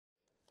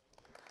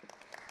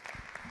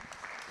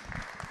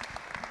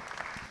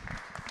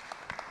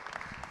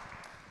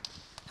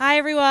Hi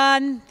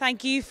everyone,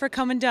 thank you for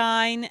coming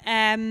down.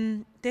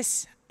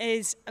 This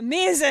is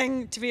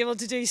amazing to be able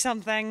to do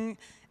something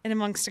in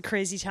amongst a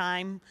crazy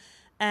time.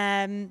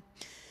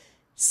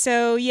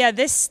 So yeah,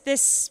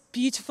 this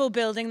beautiful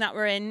building that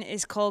we're in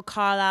is called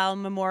Carlisle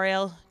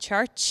Memorial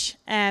Church.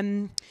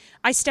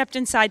 I stepped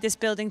inside this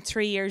building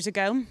 3 years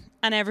ago,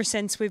 and ever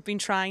since we've been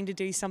trying to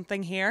do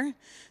something here.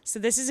 So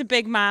this is a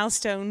big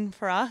milestone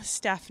for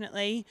us,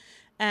 definitely.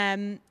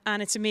 And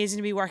it's amazing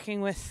to be working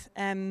with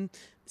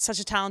such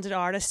a talented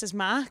artist as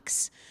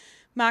Max.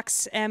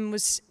 Max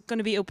was going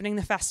to be opening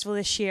the festival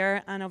this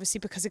year, and obviously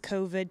because of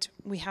COVID,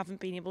 we haven't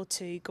been able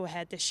to go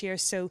ahead this year.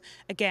 So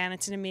again,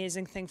 it's an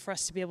amazing thing for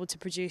us to be able to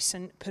produce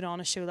and put on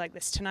a show like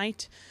this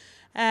tonight.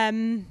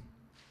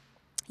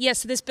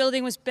 So this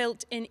building was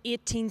built in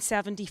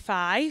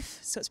 1875,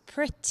 so it's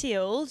pretty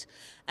old,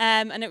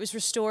 and it was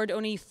restored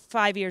only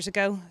 5 years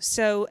ago.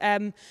 So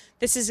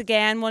this is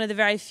again one of the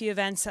very few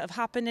events that have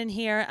happened in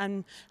here,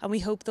 and we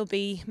hope there'll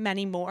be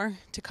many more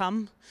to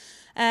come.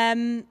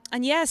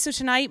 So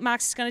tonight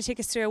Max is going to take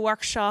us through a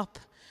workshop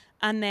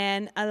and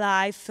then a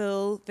live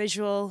full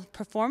visual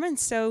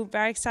performance. So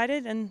very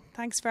excited, and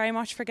thanks very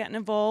much for getting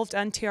involved,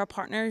 and to our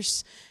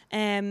partners,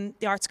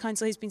 the Arts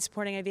Council who's been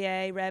supporting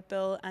AVA, Red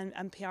Bull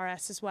and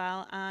PRS as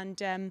well,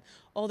 and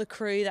all the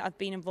crew that have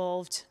been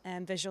involved,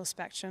 Visual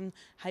Spectrum,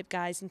 Hype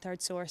Guys and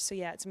Third Source. So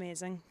yeah, it's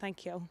amazing.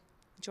 Thank you.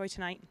 Enjoy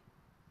tonight.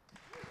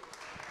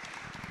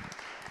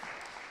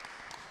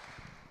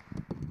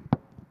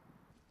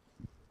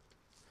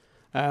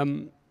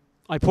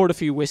 I poured a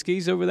few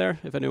whiskies over there,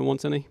 if anyone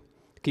wants any.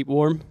 Keep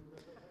warm.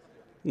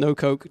 No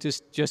Coke,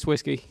 just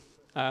whiskey.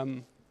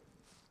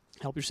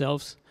 Help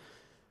yourselves.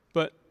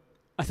 But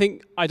I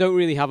think I don't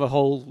really have a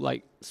whole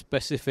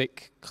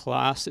specific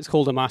class. It's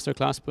called a master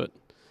class, but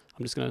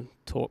I'm just going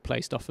to play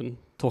stuff and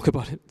talk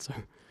about it. So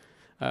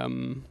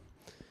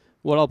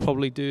what I'll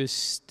probably do is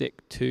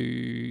stick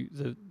to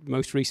the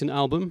most recent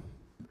album.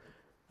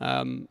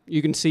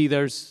 You can see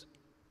there's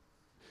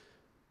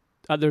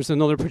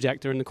another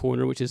projector in the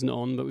corner which isn't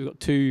on, but we've got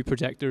two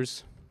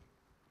projectors.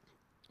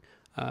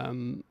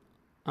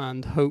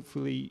 And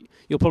hopefully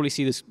you'll probably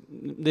see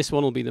this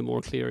one will be the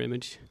more clear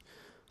image.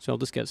 So I'll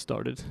just get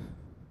started.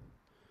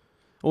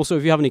 Also,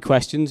 if you have any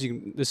questions,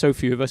 there's so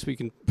few of us, we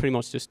can pretty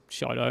much just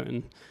shout out,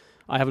 and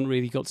I haven't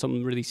really got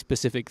some really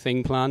specific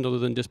thing planned other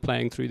than just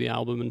playing through the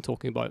album and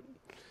talking about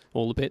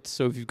all the bits.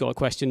 So if you've got a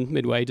question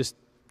midway, just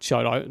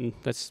shout out and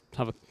let's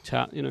have a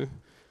chat,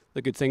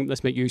 The good thing,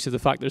 let's make use of the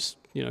fact there's,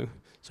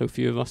 so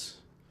few of us.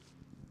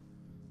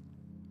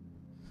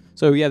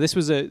 So yeah,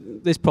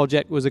 this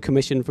project was a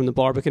commission from the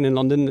Barbican in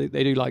London.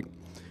 They do a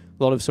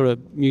lot of sort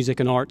of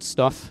music and art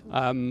stuff,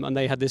 and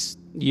they had this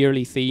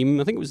yearly theme.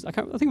 I think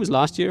it was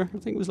last year.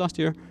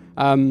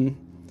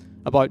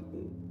 About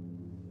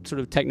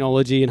sort of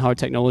technology and how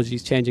technology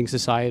is changing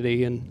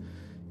society, and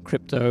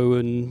crypto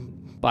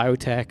and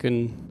biotech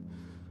and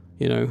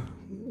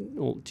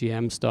all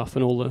GM stuff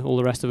and all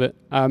the rest of it.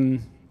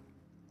 And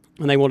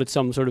they wanted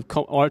some sort of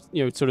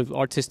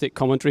artistic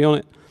commentary on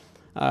it.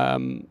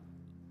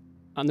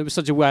 And there was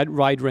such a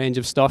wide range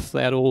of stuff.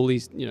 They had all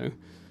these, they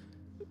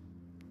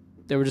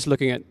were just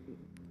looking at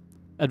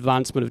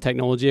advancement of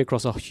technology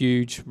across a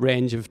huge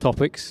range of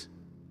topics.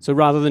 So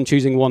rather than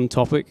choosing one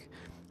topic,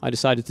 I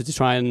decided to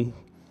I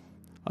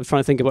was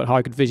trying to think about how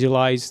I could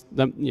visualize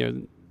them,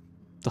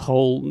 the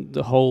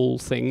whole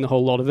thing, the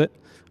whole lot of it.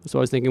 So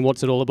I was thinking,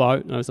 what's it all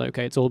about? And I was like,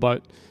 okay, it's all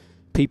about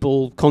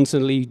people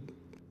constantly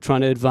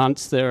trying to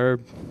advance their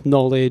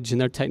knowledge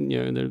and their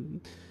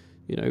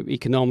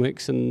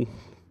economics and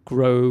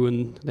grow,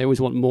 and they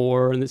always want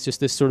more, and it's just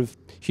this sort of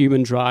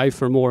human drive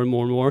for more and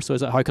more and more. So I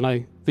was like, how can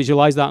I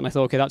visualize that? And I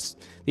thought, okay, that's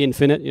the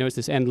infinite, it's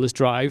this endless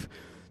drive.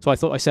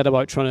 So I set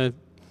about trying to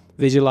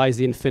visualize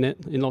the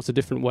infinite in lots of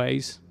different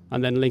ways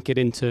and then link it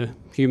into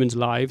humans'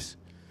 lives.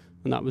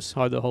 And that was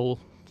how the whole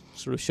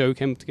sort of show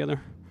came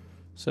together.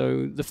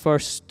 So the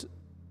first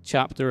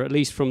chapter, at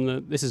least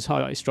this is how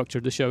I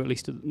structured the show, at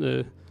least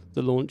the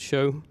launch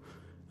show.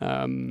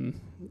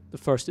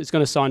 It's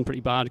going to sound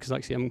pretty bad because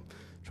actually I'm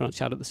trying to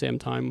chat at the same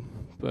time,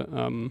 but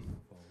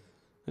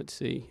let's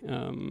see.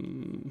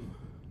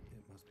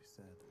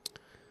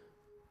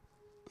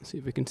 Let's see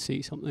if we can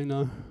see something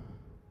now.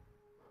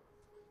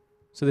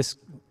 So this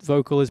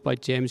vocal is by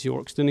James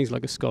Yorkston. He's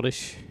like a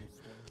Scottish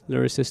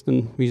lyricist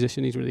and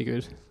musician. He's really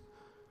good.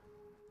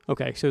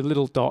 Okay, so a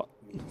little dot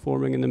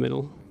forming in the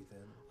middle.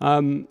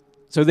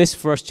 So this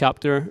first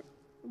chapter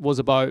was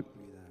about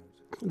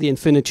the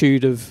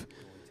infinitude of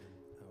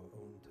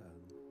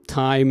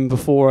time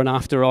before and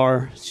after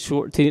our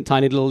short,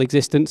 tiny little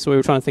existence. So we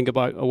were trying to think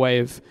about a way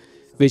of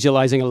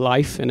visualizing a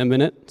life in a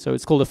minute. So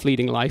it's called a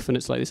fleeting life, and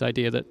it's like this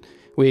idea that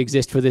we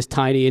exist for this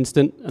tiny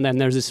instant, and then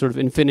there's this sort of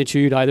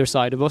infinitude either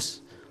side of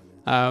us.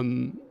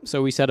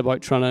 So we set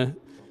about trying to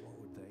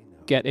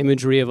get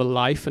imagery of a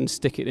life and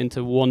stick it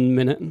into 1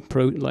 minute.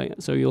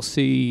 So you'll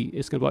see,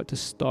 it's about to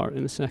start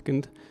in a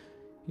second.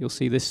 You'll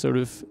see this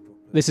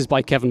is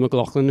by Kevin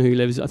McLaughlin,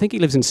 I think he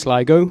lives in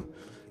Sligo.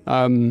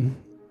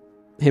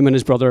 Him and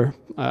his brother,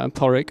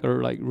 Porrick, are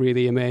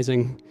really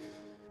amazing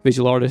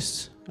visual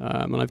artists.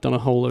 and I've done a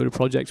whole load of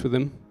projects with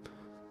him.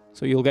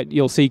 So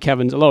you'll see a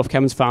lot of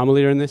Kevin's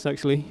family are in this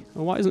actually.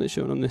 Oh, why isn't it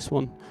showing on this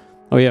one?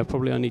 Oh yeah,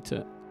 probably I need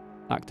to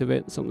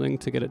activate something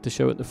to get it to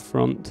show at the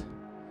front.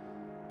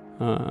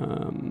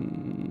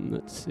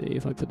 Let's see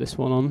if I put this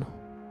one on.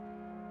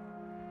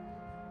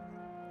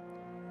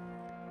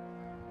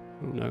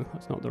 Oh no,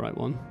 that's not the right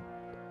one.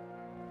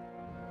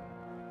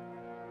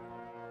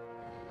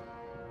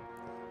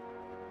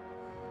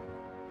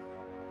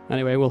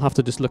 Anyway, we'll have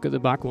to just look at the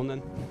back one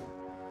then.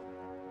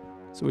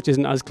 So which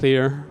isn't as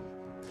clear.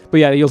 But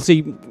yeah, you'll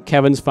see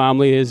Kevin's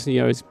family,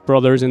 his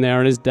brothers in there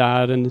and his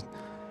dad and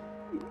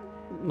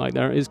like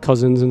his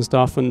cousins and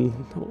stuff, and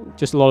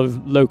just a lot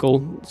of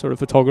local sort of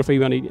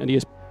photography, and he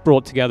just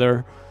brought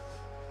together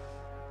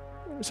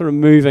sort of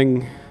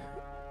moving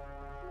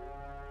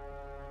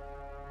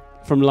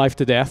from life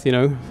to death,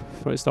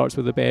 where it starts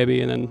with the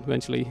baby and then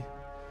eventually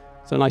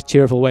it's a nice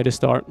cheerful way to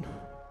start.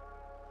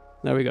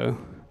 There we go.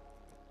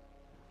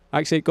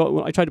 Actually,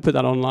 I tried to put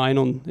that online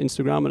on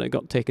Instagram and it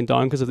got taken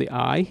down because of the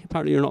eye.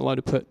 Apparently you're not allowed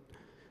to put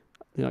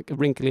like a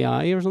wrinkly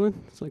eye or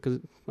something. It's like, 'cause,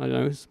 I don't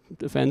know,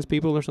 it offends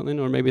people or something,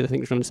 or maybe they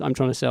think I'm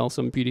trying to sell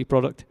some beauty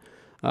product.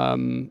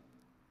 So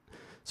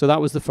that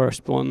was the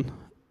first one.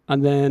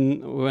 And then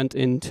we went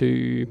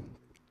into...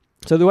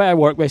 So the way I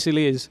work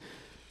basically is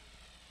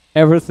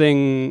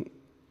everything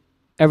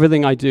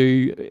I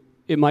do,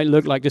 it might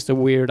look like just a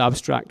weird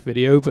abstract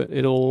video, but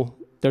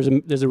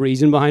there's a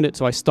reason behind it.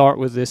 So I start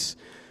with this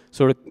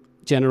sort of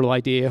general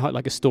idea,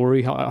 like a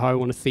story, how I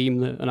want to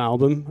theme an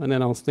album, and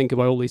then I'll think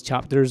about all these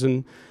chapters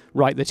and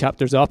write the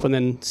chapters up and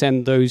then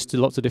send those to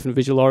lots of different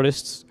visual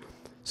artists.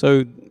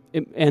 So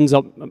it ends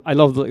up, I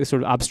love the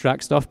sort of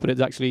abstract stuff, but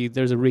it's actually,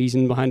 there's a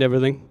reason behind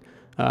everything.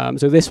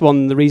 So this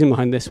one, the reason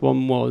behind this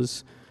one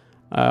was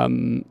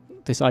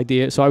this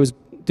idea. So I was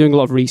doing a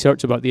lot of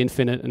research about the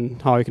infinite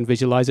and how I can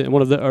visualize it, and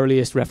one of the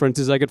earliest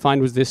references I could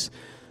find was this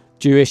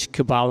Jewish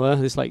Kabbalah,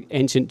 this like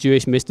ancient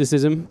Jewish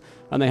mysticism,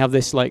 and they have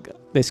this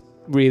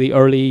really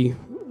early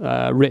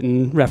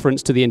written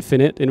reference to the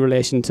infinite in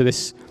relation to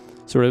this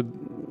sort of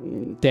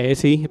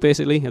deity,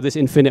 basically, this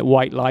infinite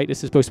white light.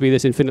 This is supposed to be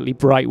this infinitely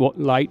bright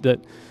light that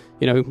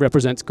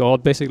represents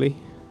God, basically.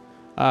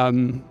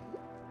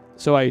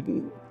 So I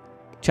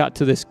chat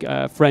to this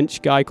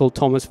French guy called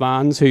Thomas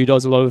Vans, who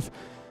does a lot of,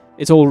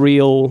 it's all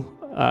real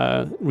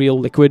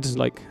liquids.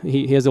 Like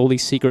he has all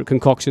these secret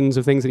concoctions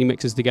of things that he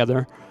mixes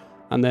together,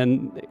 and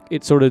then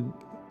it sort of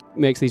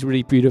makes these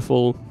really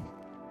beautiful,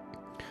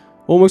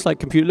 almost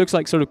like looks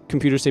like sort of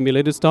computer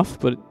simulated stuff,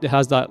 but it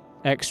has that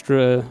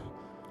extra,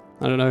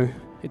 I don't know,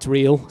 it's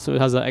real, so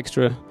it has that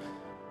extra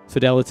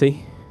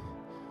fidelity.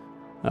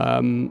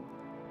 And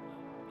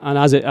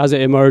as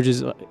it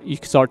emerges, you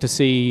can start to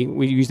see,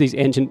 we use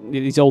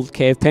these old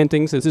cave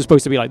paintings. This is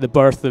supposed to be like the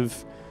birth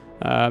of,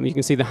 you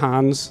can see the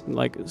hands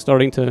like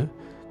starting to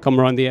come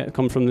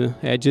from the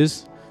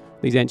edges.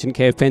 These ancient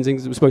cave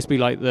paintings, it was supposed to be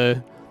like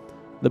the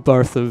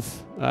birth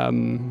of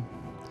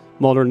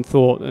modern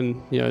thought,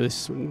 and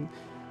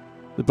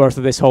the birth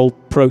of this whole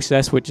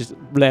process, which has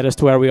led us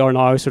to where we are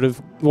now, sort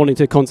of wanting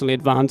to constantly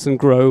advance and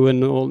grow,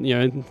 and all,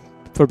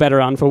 for better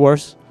and for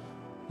worse.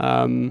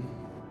 And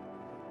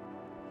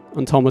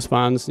Thomas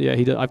Vans, yeah,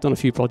 I've done a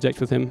few projects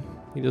with him.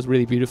 He does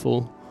really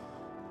beautiful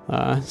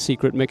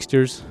secret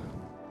mixtures.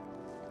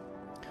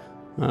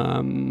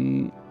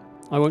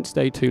 I won't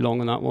stay too long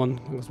on that one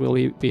because we'll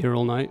be here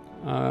all night.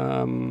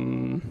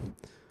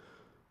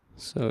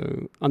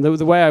 So, and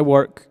the way I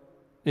work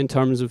in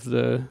terms of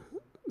the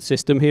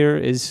system here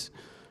is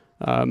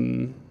I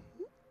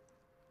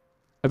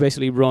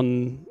basically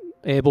run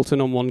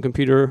Ableton on one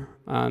computer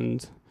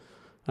and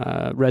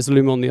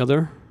Resolume on the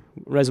other.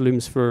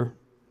 Resolume's for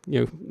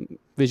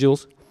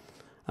visuals,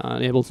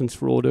 and Ableton's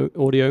for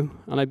audio.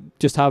 And I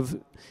just have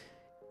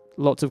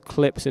lots of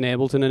clips in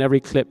Ableton, and every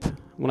clip,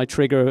 when I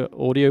trigger an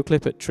audio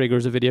clip, it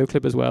triggers a video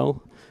clip as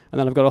well. And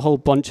then I've got a whole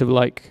bunch of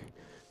like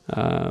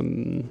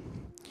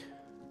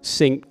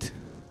synced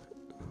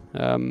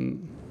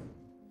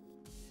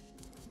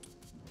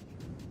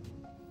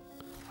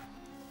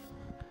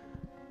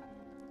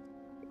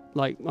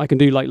like I can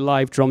do like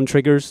live drum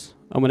triggers,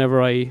 and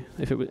whenever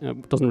if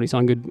it doesn't really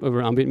sound good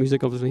over ambient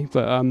music, obviously,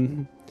 but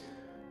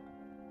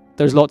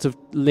there's lots of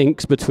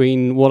links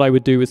between what I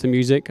would do with the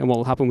music and what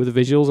will happen with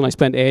the visuals, and I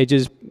spent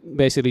ages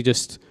basically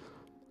just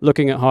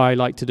looking at how I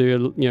like to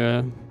do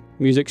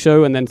a music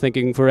show, and then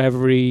thinking for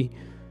every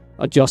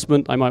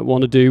adjustment I might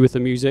want to do with the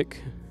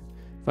music,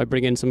 if I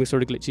bring in some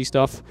sort of glitchy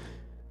stuff,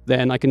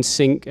 then I can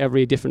sync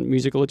every different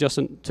musical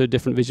adjustment to a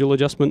different visual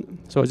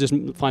adjustment. So I was just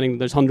finding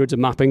there's hundreds of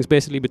mappings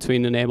basically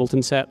between an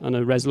Ableton set and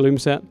a Resolume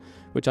set,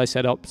 which I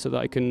set up so that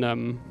I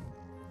can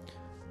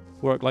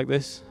work like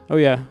this. Oh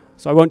yeah,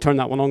 so I won't turn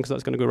that one on because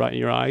that's going to go right in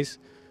your eyes.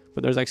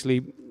 But there's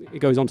actually, it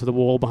goes onto the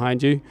wall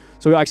behind you.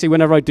 So actually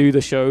whenever I do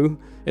the show,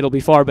 it'll be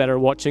far better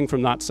watching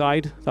from that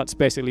side. That's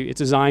basically, it's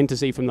designed to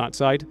see from that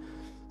side.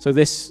 So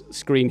this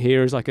screen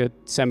here is like a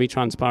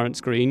semi-transparent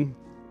screen,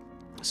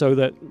 so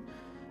that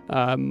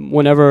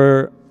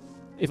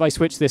if I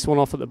switch this one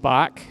off at the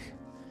back,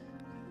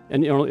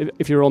 And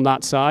if you're on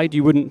that side,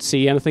 you wouldn't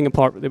see anything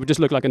apart. It would just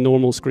look like a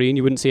normal screen.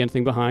 You wouldn't see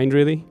anything behind,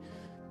 really.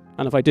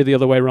 And if I did the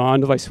other way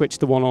around, if I switched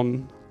the one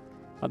on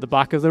at the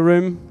back of the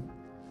room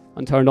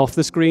and turned off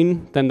the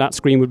screen, then that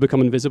screen would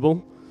become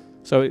invisible.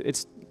 So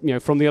it's,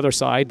 from the other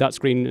side, that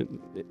screen,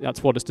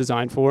 that's what it's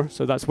designed for.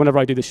 So that's whenever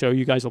I do the show,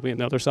 you guys will be on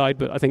the other side.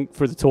 But I think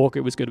for the talk,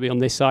 it was going to be on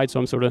this side, so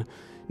I'm sort of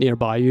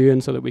nearby you,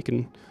 and so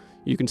that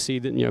you can see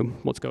that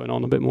what's going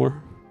on a bit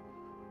more.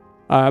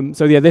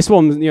 So yeah, this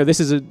one, this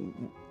is a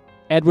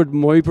Edward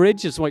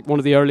Muybridge is like one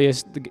of the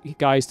earliest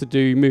guys to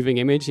do moving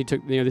image. He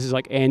took, this is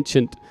like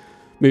ancient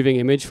moving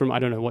image from, I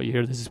don't know what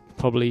year. This is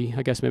probably,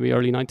 I guess, maybe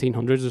early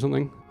 1900s or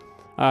something.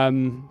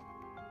 And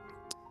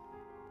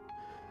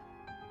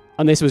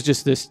this was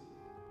just this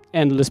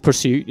endless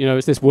pursuit.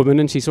 It's this woman,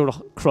 and she's sort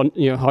of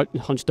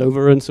hunched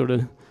over and sort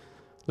of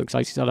looks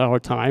like she's had a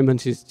hard time, and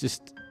she's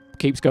just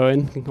keeps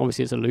going.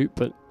 Obviously, it's a loop,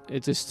 but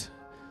it just.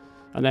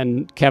 And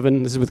then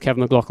Kevin, this is with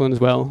Kevin McLaughlin as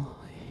well.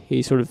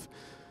 He sort of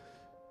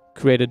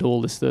created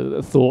all this,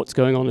 the thoughts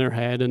going on in her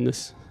head, and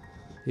this,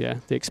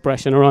 the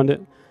expression around it.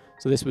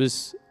 So this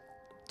was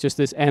just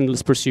this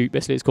endless pursuit.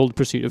 Basically, it's called the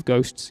Pursuit of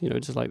Ghosts.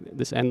 Just like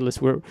this endless.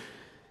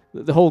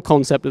 The whole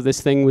concept of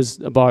this thing was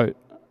about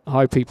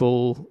how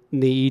people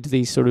need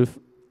these sort of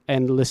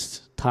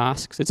endless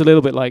tasks. It's a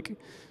little bit like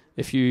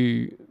if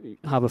you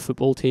have a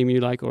football team you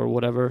like, or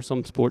whatever,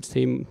 some sports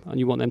team, and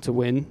you want them to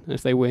win. And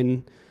if they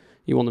win,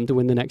 you want them to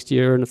win the next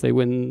year, and if they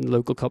win the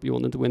local cup, you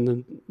want them to win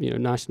the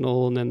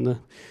national, and then the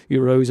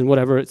Euros and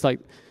whatever. It's like,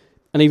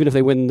 and even if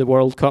they win the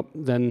World Cup,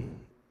 then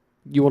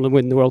you want to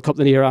win the World Cup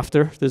the year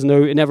after.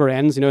 It never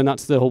ends, and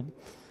that's the whole.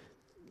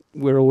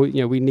 We're all,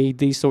 we need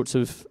these sorts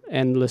of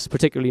endless,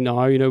 particularly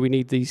now, we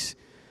need these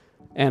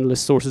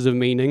endless sources of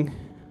meaning,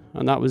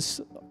 and that was.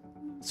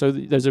 So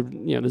there's a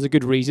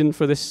good reason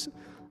for this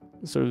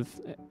sort of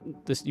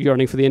this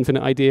yearning for the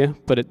infinite idea,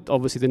 but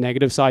obviously the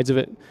negative sides of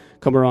it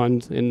come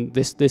around. In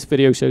this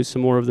video shows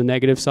some more of the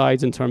negative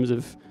sides in terms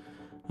of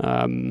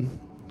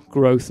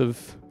growth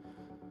of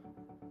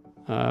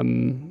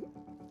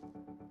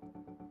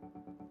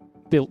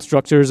built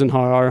structures, and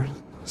how our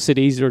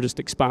cities are just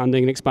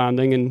expanding and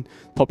expanding, and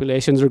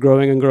populations are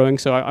growing and growing.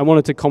 So I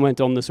wanted to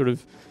comment on the sort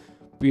of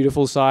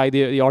beautiful side,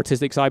 the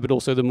artistic side, but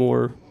also the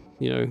more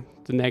the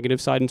negative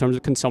side in terms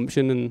of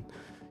consumption, and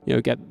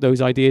get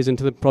those ideas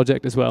into the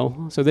project as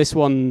well. So this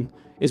one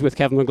is with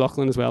Kevin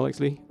McLaughlin as well,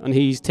 actually, and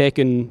he's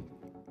taken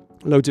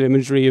loads of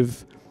imagery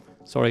of.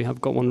 Sorry,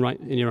 I've got one right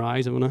in your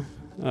eyes, haven't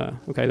I?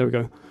 Okay, there we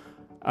go.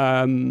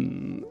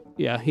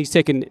 He's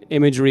taken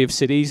imagery of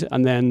cities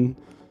and then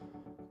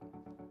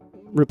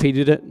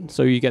repeated it,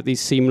 so you get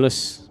these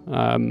seamless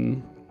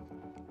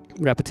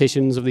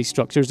repetitions of these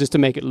structures, just to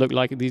make it look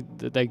like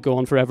they go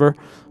on forever.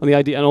 And the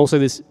idea, and also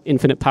this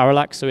infinite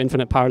parallax. So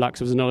infinite parallax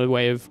was another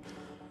way of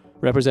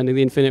representing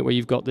the infinite, where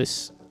you've got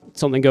this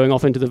something going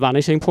off into the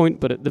vanishing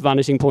point, but the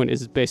vanishing point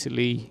is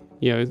basically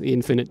the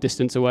infinite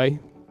distance away.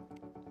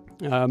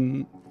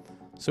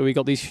 So we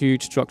got these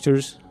huge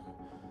structures.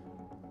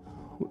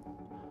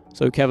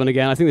 So Kevin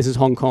again, I think this is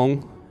Hong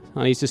Kong,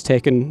 and he's just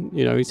taken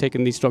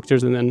these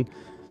structures and then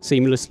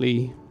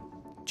seamlessly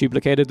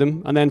duplicated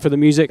them. And then for the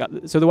music,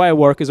 so the way I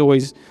work is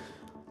always,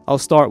 I'll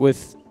start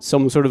with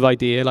some sort of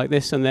idea like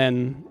this, and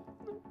then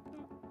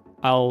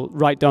I'll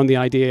write down the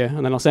idea,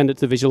 and then I'll send it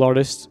to the visual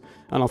artist,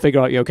 and I'll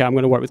figure out, okay, I'm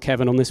going to work with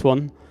Kevin on this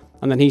one.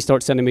 And then he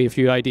starts sending me a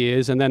few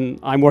ideas, and then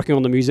I'm working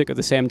on the music at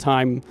the same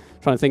time,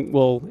 trying to think,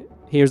 well,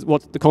 here's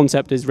what the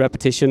concept is: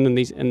 repetition and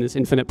this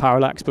infinite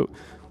parallax, but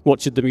what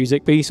should the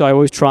music be? So I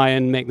always try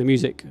and make the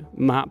music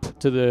map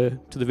to the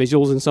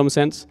visuals in some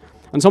sense.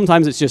 And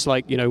sometimes it's just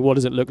like, what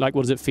does it look like?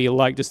 What does it feel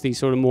like? Just these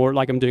sort of more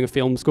like I'm doing a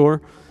film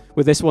score.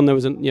 With this one, there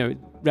was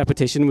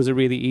repetition was a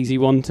really easy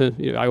one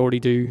to. I already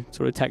do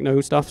sort of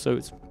techno stuff, so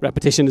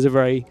repetition is a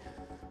very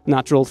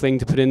natural thing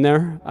to put in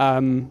there.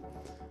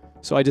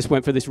 So I just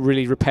went for this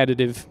really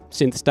repetitive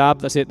synth stab.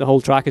 That's it. The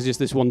whole track is just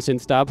this one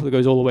synth stab that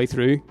goes all the way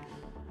through,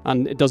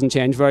 and it doesn't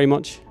change very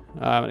much.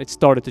 It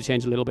started to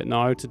change a little bit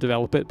now to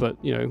develop it,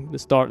 but the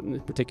start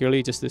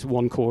particularly, just this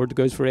one chord that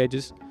goes for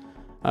ages,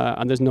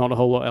 and there's not a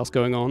whole lot else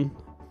going on.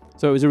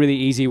 So it was a really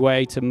easy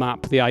way to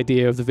map the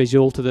idea of the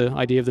visual to the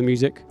idea of the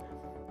music.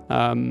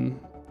 And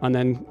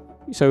then,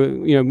 so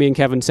me and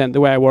Kevin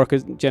the way I work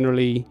is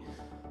generally,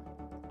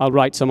 I'll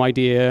write some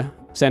idea,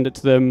 send it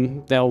to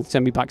them, they'll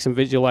send me back some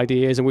visual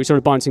ideas, and we're sort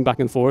of bouncing back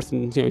and forth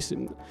and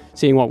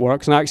seeing what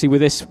works. And actually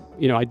with this,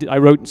 I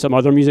wrote some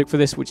other music for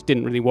this which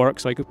didn't really work,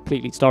 so I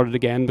completely started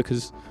again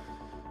because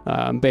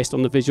based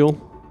on the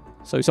visual.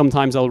 So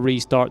sometimes I'll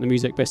restart the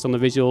music based on the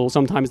visual.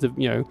 Sometimes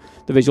the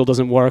visual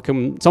doesn't work,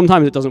 and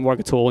sometimes it doesn't work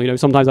at all.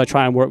 Sometimes I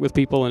try and work with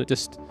people and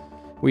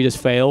we just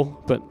fail.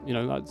 But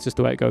that's just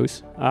the way it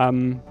goes.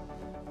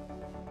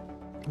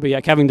 But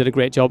yeah, Kevin did a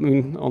great job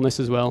on this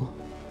as well.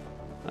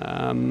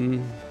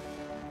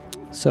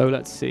 So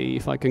let's see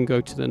if I can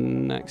go to the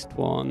next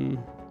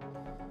one.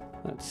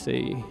 Let's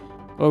see.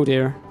 Oh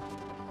dear,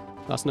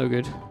 that's no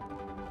good.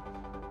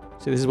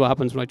 See, this is what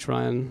happens when I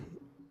try and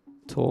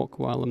talk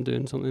while I'm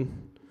doing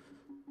something.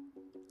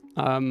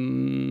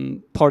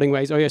 Parting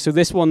ways. Oh yeah, so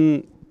this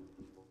one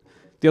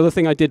the other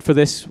thing I did for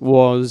this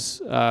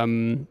was,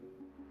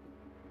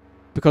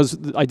 because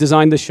I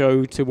designed the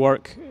show to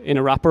work in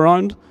a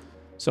wraparound,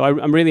 so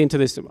I'm really into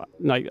this.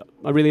 Like,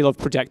 I really love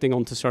projecting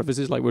onto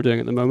surfaces like we're doing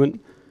at the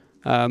moment.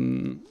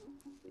 And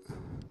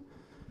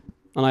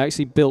I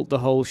actually built the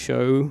whole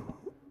show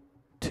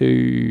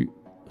to...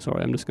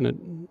 Sorry, I'm just going to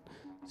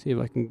see if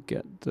I can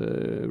get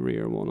the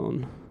rear one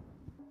on.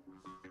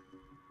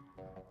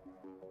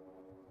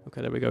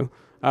 Okay, there we go.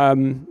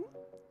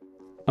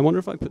 I wonder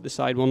if I put the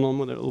side one on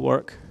whether it'll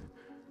work.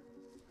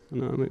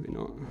 No, maybe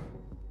not.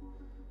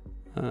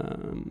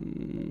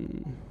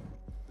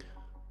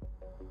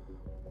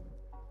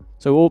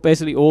 So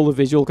basically all the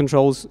visual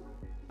controls,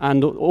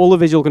 and all the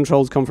visual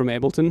controls come from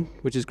Ableton,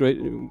 which is great.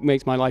 It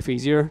makes my life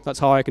easier. That's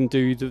how I can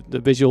do the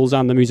visuals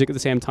and the music at the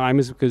same time,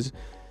 is because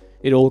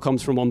it all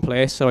comes from one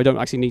place. So I don't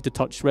actually need to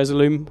touch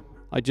Resolume.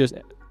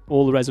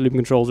 All the Resolume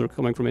controls are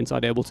coming from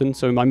inside Ableton.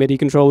 So my MIDI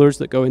controllers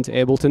that go into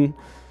Ableton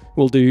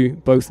will do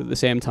both at the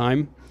same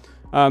time.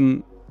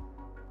 And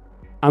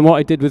what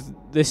I did with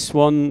this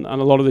one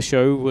and a lot of the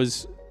show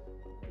was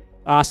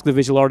ask the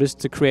visual artist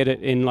to create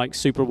it in like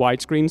super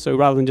widescreen. So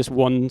rather than just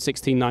one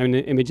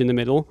 16:9 image in the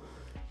middle,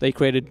 they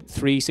created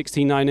 3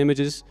 16:9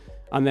 images,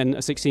 and then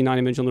a 16:9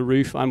 image on the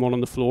roof and one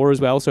on the floor as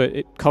well. So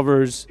it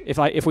covers,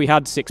 if we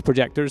had 6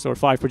 projectors or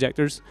 5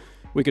 projectors,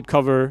 we could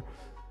cover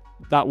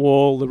that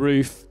wall, the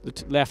roof, the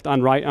left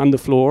and right, and the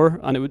floor,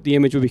 and the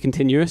image would be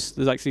continuous.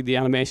 There's actually, the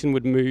animation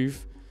would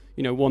move.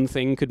 You know, one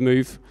thing could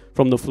move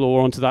from the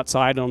floor onto that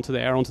side, onto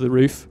there, onto the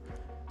roof.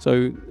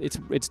 So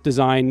it's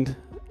designed.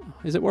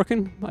 Is it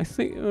working? I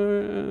think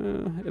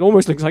it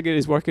almost looks like it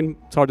is working.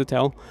 It's hard to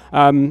tell.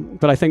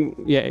 But I think,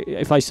 yeah,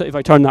 if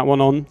I turn that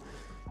one on,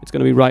 it's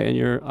going to be right in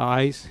your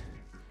eyes,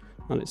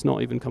 and it's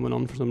not even coming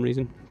on for some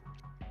reason.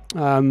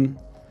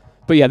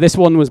 But yeah, this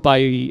one was by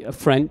a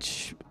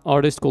French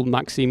artist called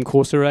Maxime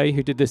Corseret,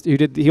 who did this.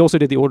 He also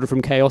did the Order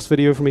from Chaos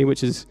video for me,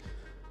 which is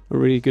a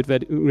really good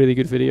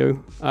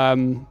video.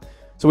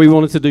 So we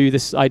wanted to do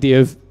this idea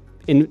of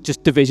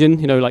just division,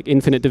 you know, like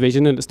infinite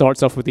division, and it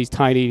starts off with these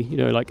tiny, you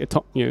know, like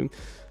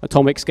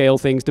atomic scale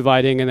things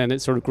dividing, and then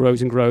it sort of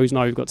grows and grows.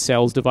 Now we've got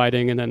cells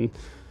dividing, and then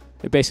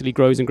it basically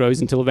grows and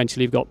grows until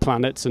eventually you've got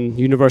planets and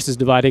universes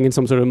dividing in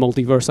some sort of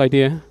multiverse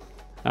idea.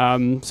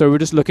 So we're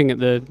just looking at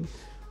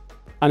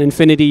an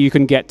infinity you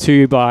can get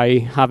to by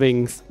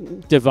having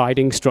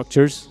dividing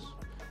structures,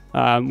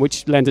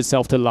 which lends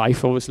itself to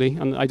life, obviously.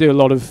 And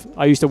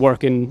I used to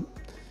work in,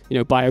 you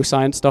know,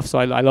 bioscience stuff, so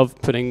I love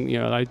putting, you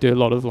know, I do a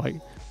lot of like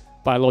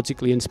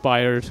biologically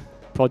inspired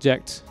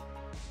projects.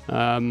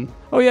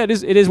 Oh yeah,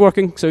 it is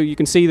working. So you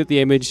can see that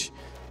the image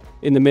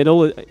in the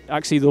middle,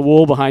 actually the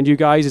wall behind you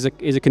guys is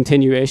a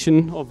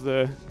continuation of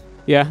the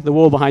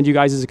wall behind you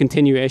guys is a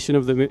continuation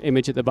of the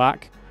image at the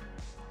back.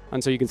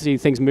 And so you can see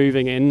things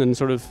moving in and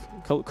sort of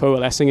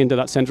coalescing into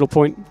that central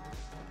point.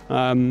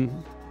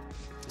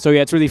 So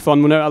yeah, it's really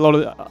fun.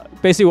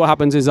 Basically what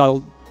happens is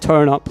I'll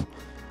turn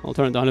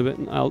it down a bit.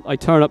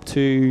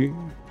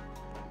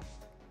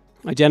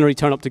 I generally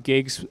turn up to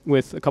gigs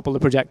with a couple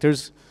of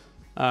projectors.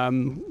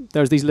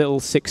 There's these little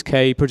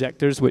 6K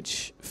projectors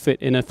which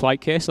fit in a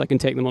flight case. I can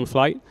take them on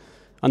flight.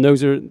 And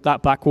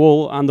that back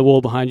wall and the wall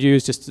behind you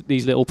is just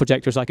these little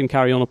projectors I can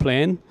carry on a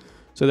plane.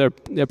 So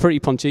they're pretty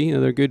punchy. You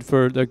know, they're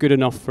good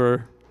enough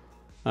for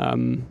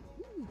you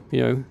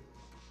know,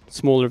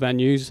 smaller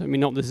venues. I mean,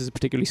 not this is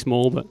particularly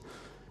small, but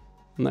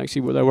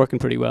actually they're working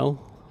pretty well.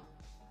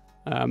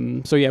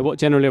 So yeah,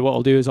 what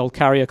I'll do is I'll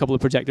carry a couple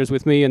of projectors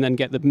with me, and then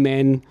get a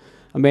main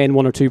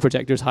 1 or 2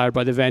 projectors hired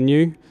by the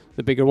venue,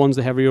 the bigger ones,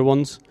 the heavier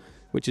ones,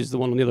 which is the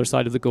one on the other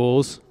side of the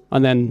goals,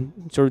 and then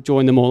sort of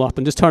join them all up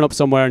and just turn up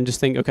somewhere and just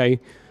think, okay,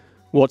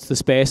 what's the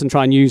space, and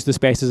try and use the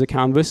space as a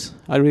canvas.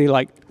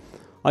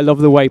 I love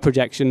the way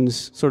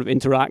projections sort of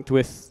interact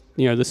with,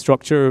 you know, the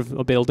structure of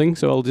a building.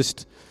 So I'll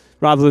just,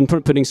 rather than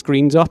putting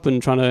screens up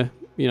and trying to,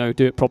 you know,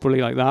 do it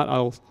properly like that,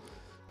 I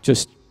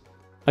just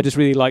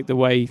really like the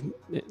way,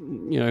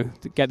 you know,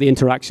 to get the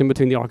interaction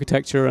between the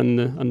architecture and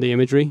the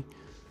imagery.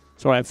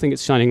 Sorry, I think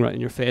it's shining right in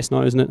your face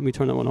now, isn't it? Let me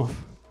turn that one off.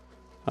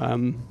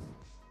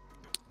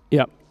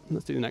 Yeah,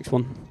 let's do the next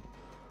one.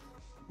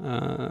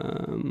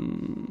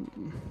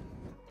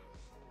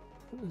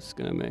 It's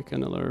gonna make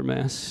another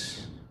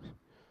mess.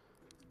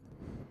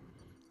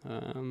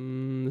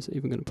 Is it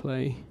even going to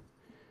play?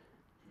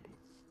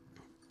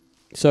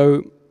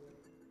 So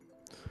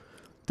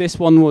this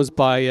one was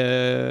by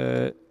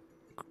a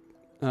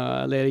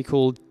lady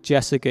called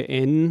Jessica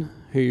In,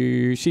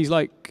 she's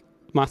like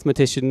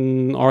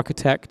mathematician,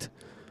 architect.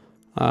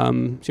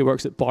 She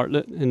works at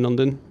Bartlett in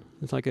London.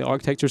 It's like an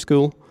architecture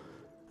school,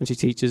 and she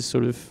teaches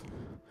sort of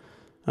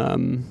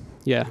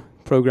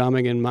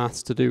programming and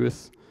maths to do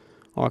with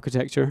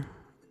architecture.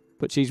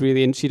 But she's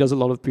really she does a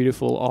lot of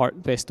beautiful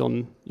art based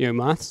on, you know,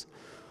 maths.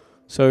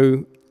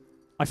 So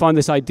I found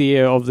this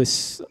idea of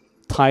this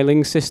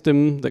tiling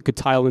system that could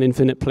tile an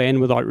infinite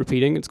plane without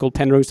repeating. It's called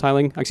Penrose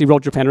tiling. Actually,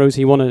 Roger Penrose,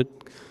 he won a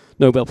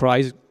Nobel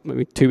Prize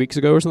maybe 2 weeks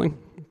ago or something.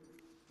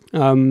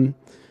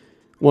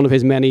 One of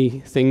his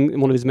many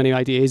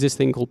ideas is this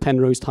thing called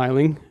Penrose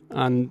tiling,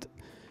 and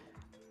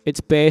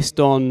it's based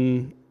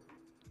on,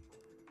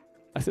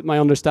 I think my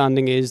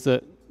understanding is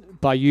that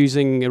by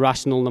using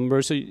irrational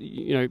numbers, so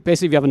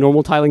basically if you have a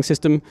normal tiling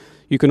system,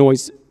 you can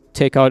always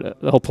take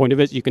out the whole point of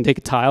it. You can take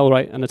a tile,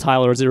 right, and a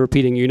tile is a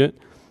repeating unit,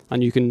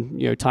 and you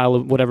can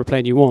tile whatever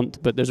plane you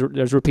want. But there's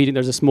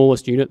a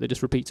smallest unit that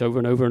just repeats over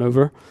and over and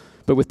over.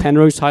 But with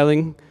Penrose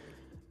tiling,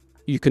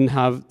 you can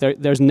have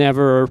there's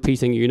never a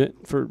repeating unit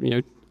for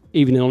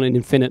even on an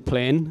infinite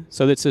plane.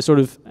 So it's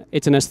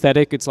it's an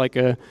aesthetic. It's like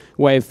a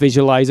way of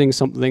visualizing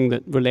something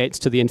that relates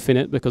to the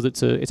infinite, because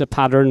it's a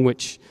pattern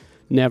which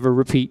never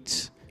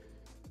repeats,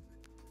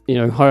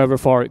 however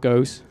far it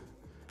goes.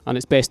 And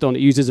it's based on,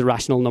 it uses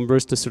irrational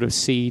numbers to sort of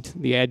seed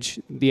the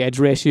edge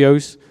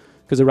ratios,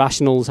 because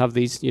irrationals have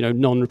these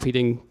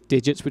non-repeating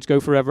digits which go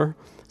forever.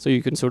 So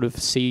you can sort of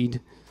seed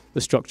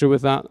the structure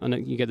with that,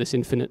 and you get this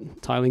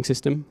infinite tiling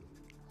system.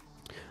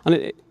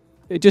 And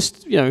it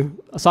just,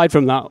 aside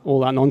from that,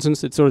 all that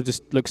nonsense, it sort of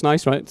just looks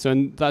nice, right? So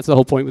and that's the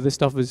whole point with this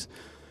stuff, is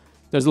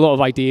there's a lot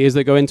of ideas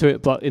that go into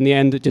it, but in the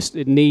end,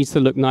 it needs to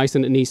look nice,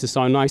 and it needs to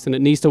sound nice, and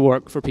it needs to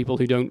work for people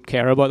who don't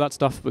care about that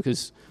stuff,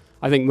 because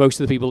I think most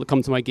of the people that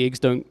come to my gigs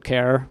don't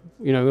care,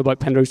 about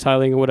Penrose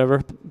tiling or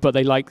whatever, but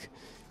they like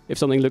if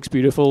something looks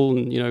beautiful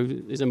and,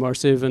 is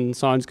immersive and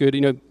sounds good,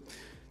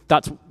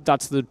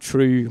 that's the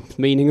true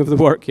meaning of the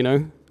work,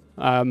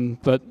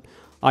 But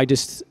I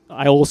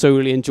also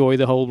really enjoy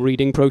the whole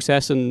reading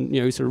process and,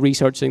 sort of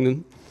researching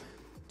and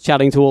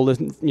chatting to all the,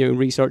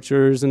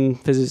 researchers and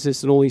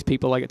physicists and all these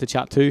people I get to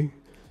chat to,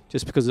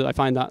 just because I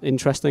find that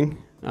interesting.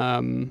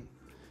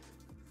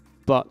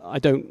 But I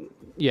think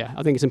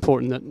it's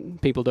important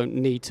that people don't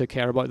need to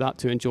care about that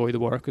to enjoy the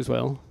work as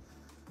well.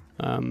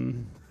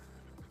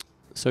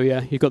 So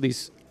yeah, you've got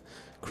these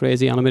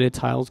crazy animated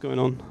tiles going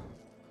on.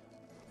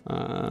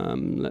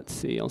 Let's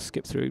see, I'll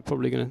skip through,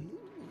 probably going to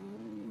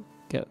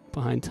get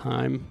behind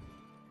time.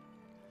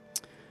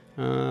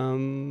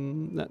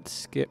 Let's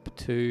skip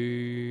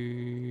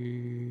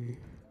to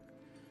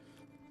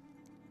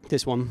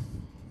this one.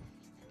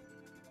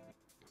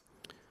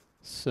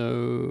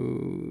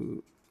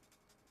 So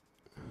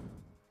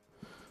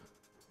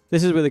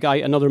this is with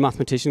another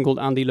mathematician called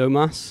Andy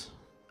Lomas,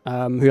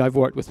 who I've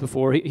worked with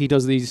before. He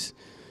does these.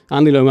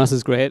 Andy Lomas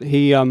is great.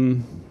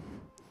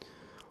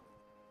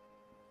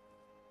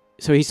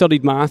 So he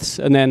studied maths,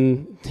 and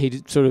then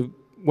he sort of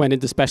went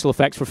into special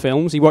effects for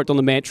films. He worked on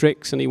The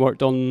Matrix, and he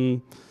worked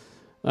on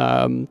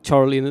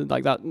Charlie and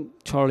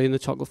the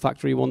Chocolate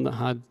Factory one that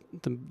had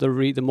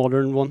the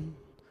modern one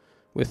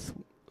with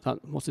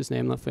what's his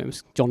name, that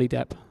famous Johnny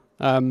Depp.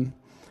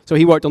 So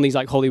he worked on these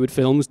Hollywood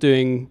films,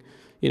 doing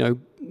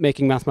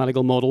making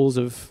mathematical models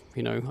of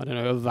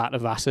a vat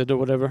of acid or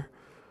whatever,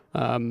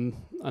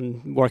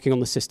 and working on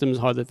the systems,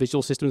 how the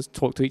visual systems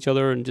talk to each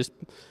other, and just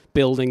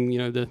building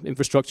the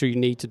infrastructure you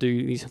need to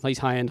do these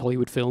high-end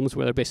Hollywood films,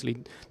 where they're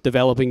basically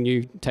developing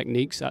new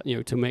techniques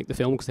to make the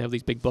film, because they have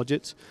these big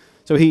budgets.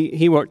 So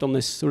he worked on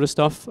this sort of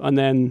stuff, and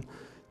then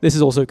this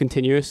is also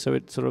continuous, so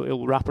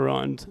it'll wrap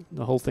around,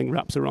 the whole thing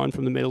wraps around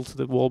from the middle to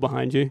the wall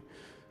behind you.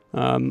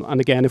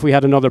 And again, if we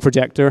had another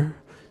projector,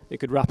 it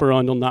could wrap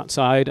around on that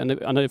side, and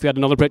if we had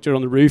another projector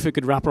on the roof, it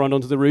could wrap around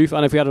onto the roof,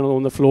 and if we had another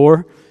on the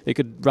floor, it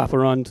could wrap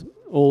around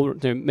all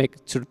to make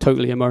sort of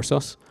totally immerse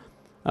us.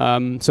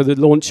 So the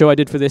launch show I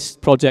did for this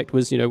project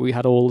was, we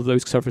had all of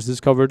those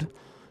surfaces covered,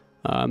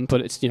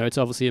 but it's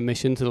obviously a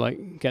mission to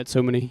get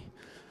so many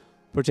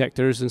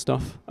projectors and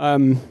stuff.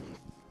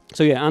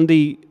 So yeah,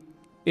 Andy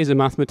is a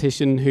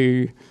mathematician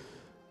who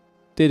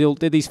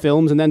did these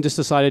films and then just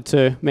decided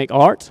to make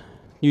art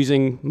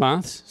using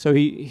maths. So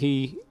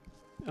he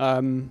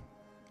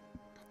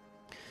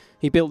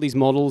built these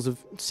models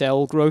of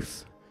cell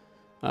growth,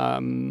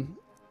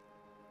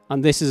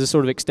 and this is a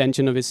sort of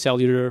extension of his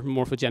cellular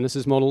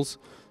morphogenesis models.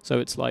 So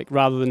it's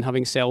rather than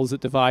having cells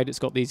that divide, it's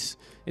got these.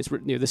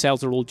 The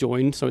cells are all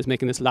joined, so it's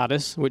making this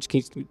lattice which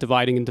keeps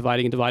dividing and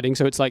dividing and dividing.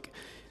 So it's like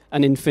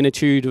an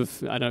infinitude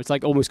of, I don't know, it's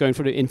like almost going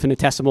for the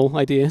infinitesimal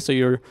idea. So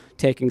you're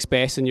taking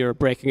space and you're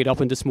breaking it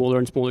up into smaller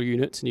and smaller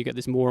units, and you get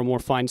this more and more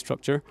fine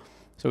structure.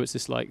 So it's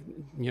this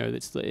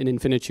it's an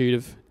infinitude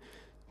of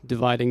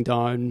dividing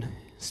down,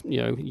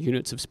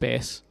 units of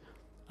space.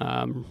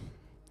 And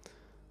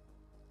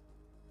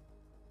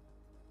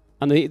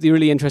the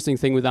really interesting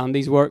thing with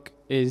Andy's work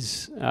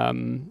is a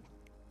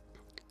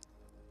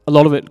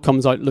lot of it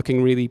comes out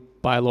looking really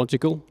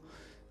biological,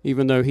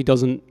 even though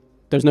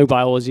there's no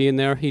biology in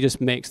there. He just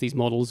makes these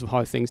models of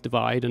how things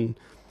divide, and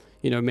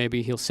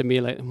maybe he'll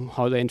simulate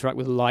how they interact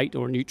with light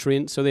or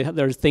nutrients. So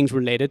there's things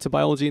related to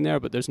biology in there,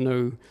 but there's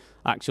no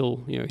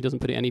actual, he doesn't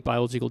put any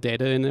biological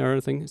data in there or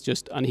anything. It's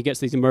just, and he gets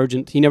these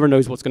emergent, he never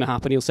knows what's going to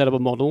happen. He'll set up a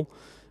model,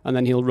 and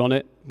then he'll run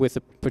it with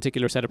a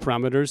particular set of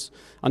parameters.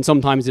 And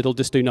sometimes it'll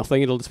just do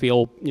nothing. It'll just be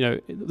all,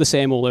 the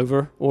same all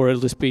over, or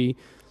it'll just be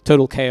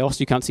total chaos.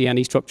 You can't see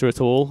any structure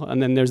at all.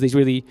 And then there's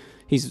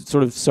he's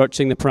sort of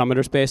searching the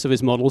parameter space of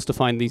his models to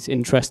find these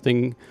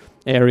interesting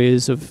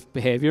areas of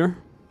behavior.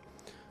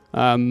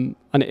 And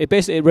it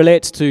basically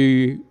relates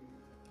to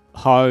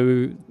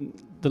how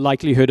the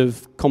likelihood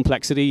of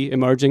complexity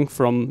emerging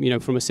from,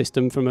 from a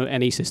system, from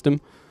any system.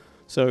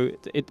 So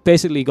it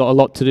basically got a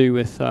lot to do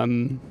with,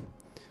 one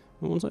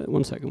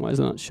second, why is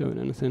that not showing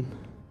anything?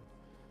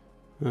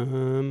 Maybe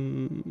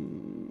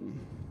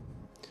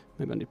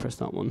I need to press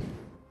that one.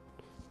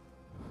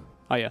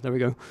 Oh yeah, there we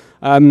go.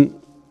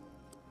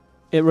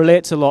 It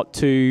relates a lot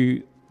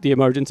to the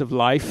emergence of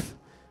life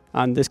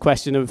and this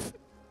question of,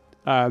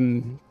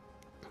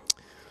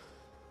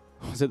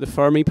 is it the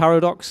Fermi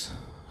paradox?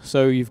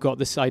 So you've got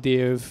this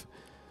idea of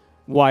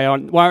why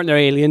aren't there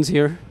aliens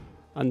here?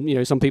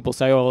 And some people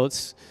say, oh,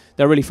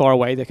 they're really far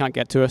away, they can't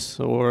get to us.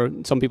 Or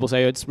some people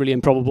say it's really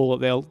improbable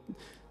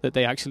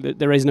that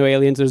there is no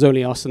aliens, there's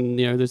only us, and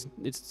it's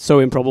so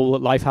improbable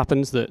that life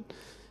happens that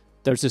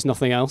there's just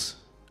nothing else.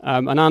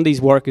 And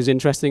Andy's work is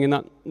interesting in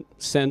that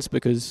sense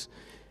because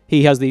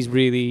he has these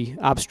really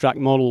abstract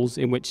models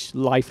in which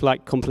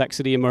life-like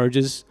complexity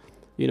emerges,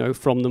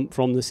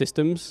 from the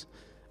systems.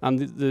 And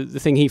the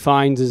thing he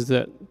finds is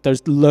that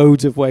there's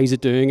loads of ways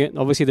of doing it.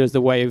 Obviously, there's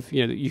the way of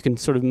you can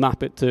sort of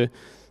map it to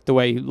the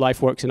way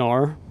life works in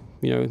our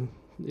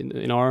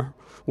in our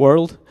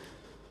world.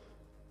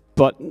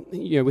 But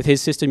with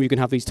his system, you can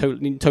have these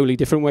totally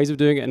different ways of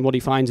doing it. And what he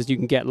finds is you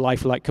can get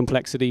life-like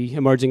complexity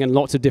emerging in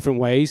lots of different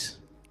ways.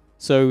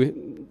 So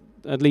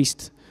at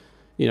least,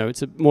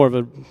 it's more of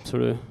a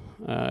sort of,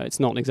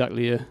 it's not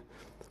exactly a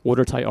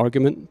watertight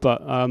argument,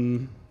 but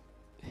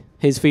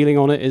his feeling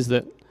on it is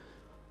that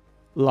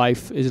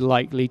life is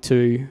likely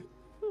to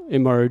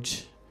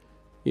emerge,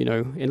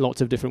 in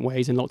lots of different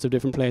ways, in lots of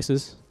different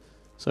places.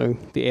 So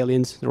the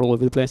aliens, they're all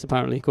over the place,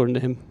 apparently, according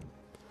to him.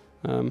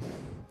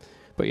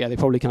 But yeah, they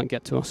probably can't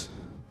get to us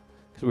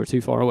because we're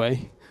too far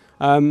away.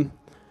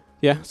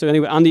 Yeah, so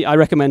anyway, Andy, I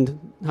recommend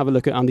have a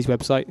look at Andy's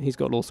website. He's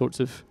got all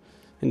sorts of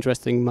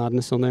interesting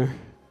madness on there.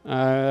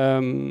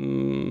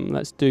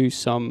 Let's do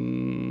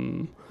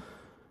some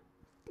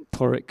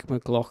Porrick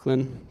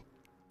McLaughlin.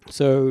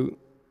 So,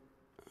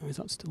 is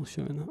that still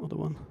showing that other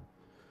one?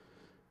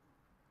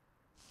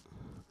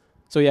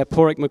 So yeah,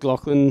 Porrick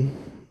McLaughlin,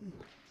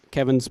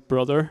 Kevin's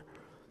brother,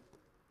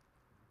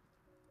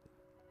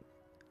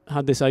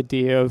 had this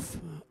idea of,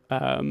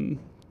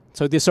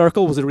 so the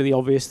circle was a really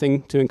obvious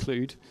thing to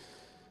include.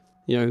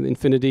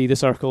 Infinity, the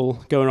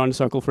circle, going around the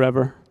circle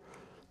forever.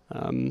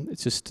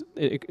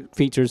 It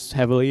features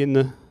heavily in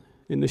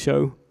the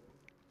show.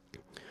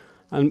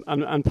 And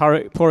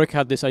Porrick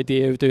had this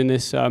idea of doing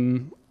this,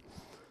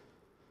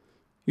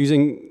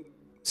 using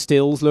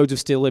stills, loads of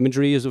still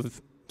imagery as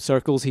of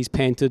circles he's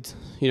painted.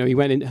 He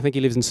went in, I think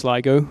he lives in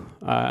Sligo,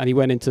 and he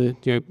went into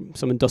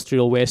some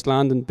industrial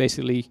wasteland and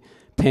basically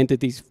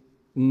painted these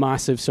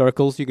massive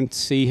circles. You can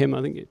see him,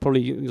 I think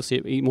you'll see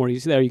it more,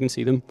 he's there, you can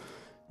see them.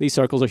 These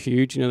circles are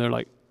huge, they're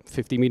like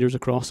 50 meters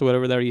across or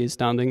whatever. There he is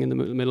standing in the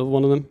middle of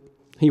one of them.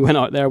 He went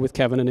out there with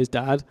Kevin and his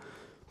dad,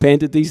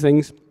 painted these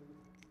things,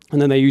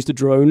 and then they used a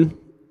drone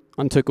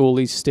and took all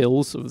these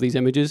stills of these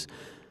images.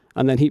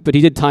 And then he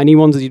did tiny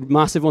ones, he did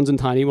massive ones and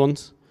tiny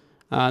ones.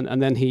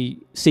 And then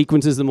he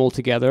sequences them all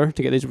together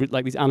to get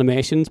these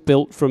animations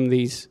built from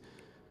these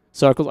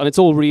circles. And it's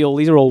all real,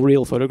 these are all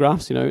real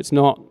photographs, it's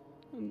not.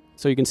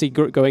 So you can see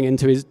going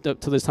into up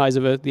to the size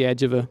of the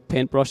edge of a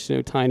paintbrush,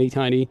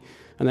 tiny,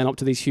 and then up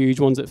to these huge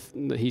ones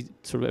that he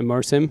sort of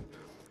immerse him.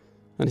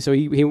 And so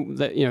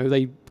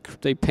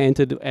they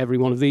painted every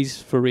one of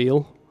these for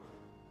real,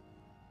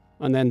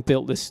 and then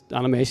built this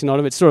animation out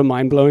of it. It's sort of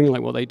mind blowing,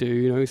 like what they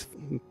do. It's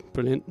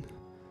brilliant.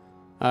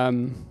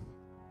 And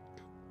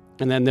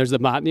then there's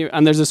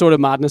there's a sort of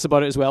madness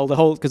about it as well.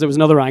 Because there was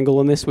another angle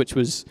on this, which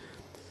was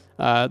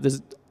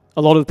there's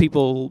a lot of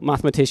people,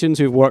 mathematicians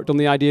who've worked on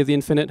the idea of the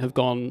infinite, have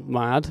gone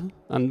mad.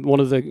 And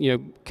one of the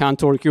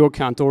Georg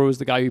Cantor was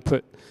the guy who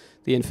put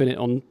the infinite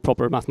on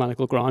proper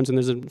mathematical grounds, and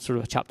there's a sort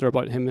of a chapter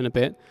about him in a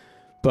bit.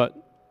 But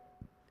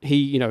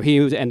he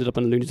ended up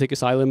in a lunatic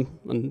asylum,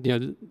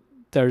 and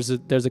there's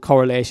a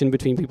correlation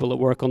between people that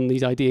work on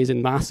these ideas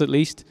in maths at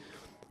least,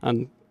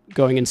 and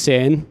going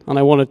insane. And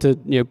I wanted to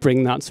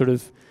bring that sort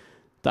of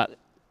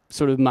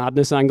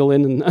madness angle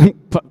in, and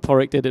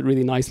Porrick did it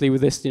really nicely with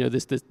this.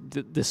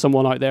 There's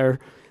someone out there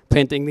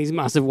painting these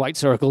massive white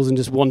circles and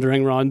just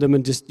wandering around them,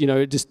 and just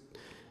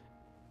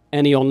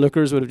any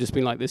onlookers would have just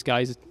been like, this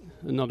guy's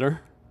another.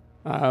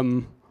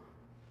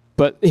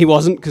 But he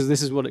wasn't, because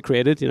this is what it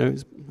created.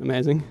 It's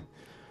amazing.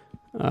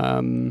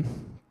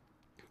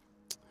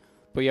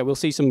 But yeah, we'll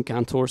see some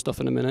Cantor stuff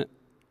in a minute.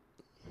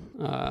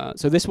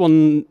 So this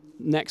one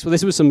next, well,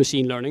 this was some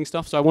machine learning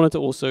stuff. So I wanted to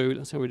also,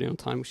 that's how we're doing on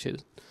time,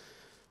 shit,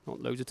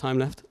 not loads of time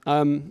left.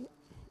 I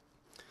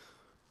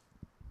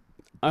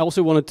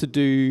also wanted to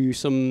do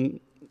some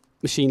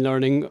machine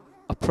learning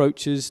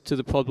approaches to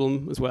the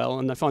problem as well.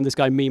 And I found this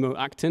guy, Mimo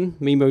Aktin.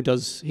 Mimo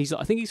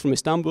I think he's from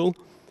Istanbul,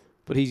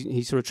 but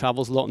he sort of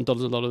travels a lot and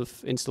does a lot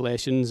of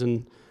installations,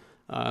 and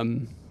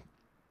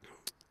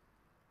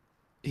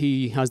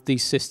he has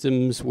these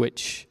systems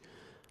which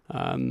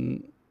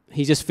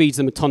he just feeds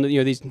them a ton of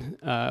these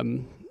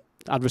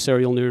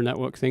adversarial neural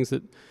network things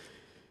that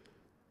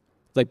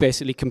they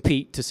basically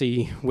compete to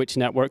see which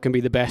network can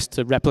be the best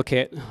to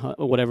replicate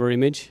whatever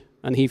image.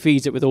 And he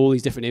feeds it with all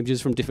these different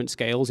images from different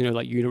scales,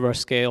 like universe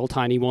scale,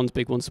 tiny ones,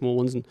 big ones, small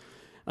ones, and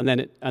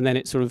and then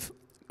it sort of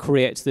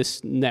creates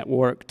this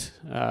networked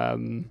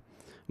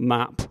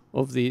map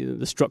of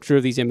the structure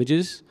of these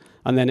images,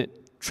 and then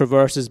it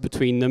traverses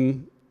between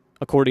them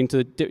according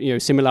to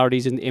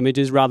similarities in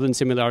images rather than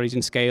similarities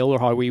in scale or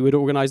how we would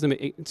organize them.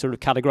 It sort of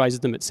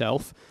categorizes them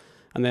itself,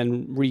 and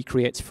then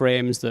recreates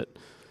frames that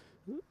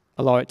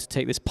allow it to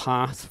take this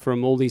path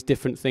from all these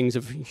different things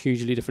of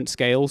hugely different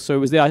scales. So it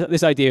was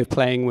this idea of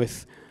playing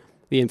with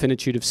the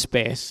infinitude of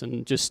space,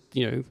 and just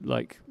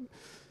like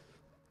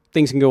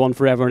things can go on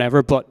forever and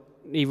ever, but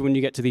even when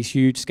you get to these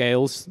huge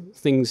scales,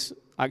 things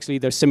actually,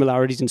 there's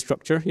similarities in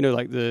structure.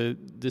 Like the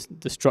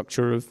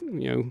structure of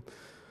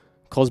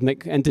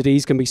cosmic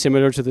entities can be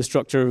similar to the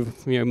structure of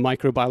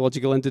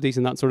microbiological entities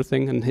and that sort of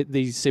thing. And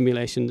these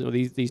simulations or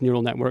these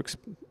neural networks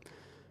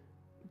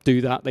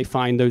do that. They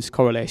find those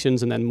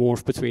correlations and then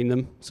morph between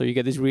them. So you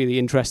get this really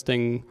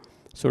interesting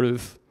sort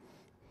of,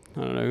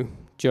 I don't know,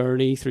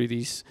 journey through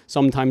these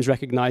sometimes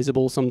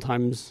recognizable,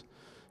 sometimes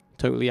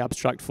totally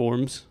abstract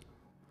forms.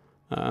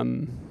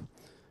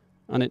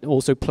 And it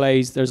also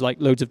plays, there's like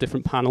loads of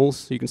different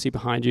panels. You can see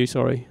behind you,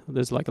 sorry,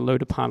 there's like a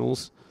load of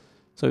panels.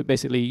 So it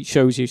basically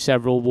shows you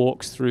several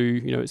walks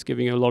through, it's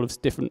giving you a lot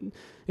of different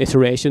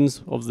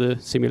iterations of the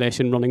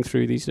simulation running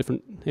through these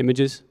different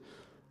images.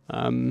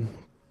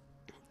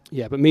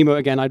 Yeah, but Mimo,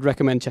 again, I'd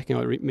recommend checking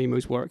out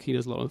Mimo's work. He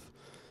does a lot of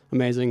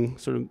amazing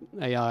sort of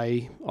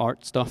AI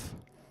art stuff.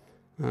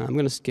 I'm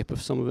going to skip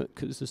some of it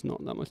because there's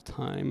not that much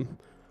time.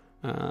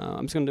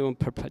 I'm just going to do a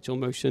perpetual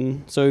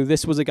motion. So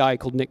this was a guy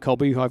called Nick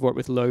Cobby, who I've worked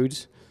with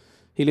loads.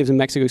 He lives in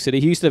Mexico City.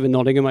 He used to live in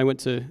Nottingham. I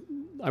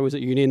was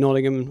at uni in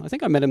Nottingham. I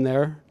think I met him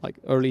there, like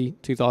early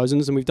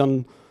 2000s, and we've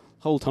done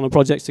a whole ton of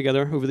projects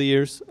together over the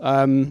years.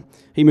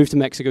 He moved to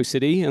Mexico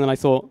City, and then I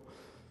thought,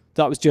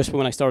 that was just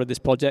when I started this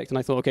project, and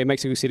I thought, okay,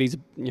 Mexico City's,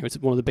 it's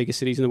one of the biggest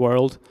cities in the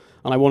world,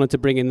 and I wanted to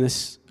bring in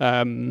this,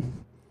 I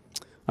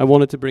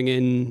wanted to bring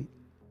in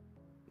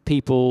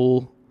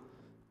people,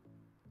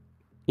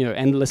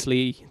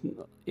 endlessly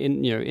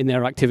in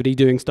their activity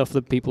doing stuff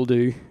that people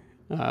do.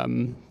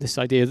 This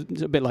idea,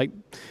 it's a bit like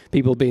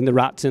people being the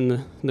rats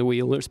in the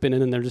wheel they're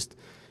spinning, and they're just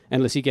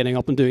endlessly getting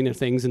up and doing their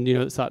things, and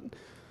it's that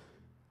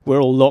we're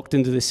all locked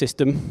into this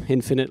system,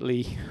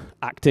 infinitely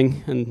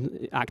acting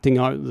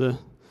out the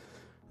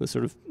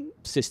sort of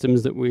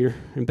systems that we're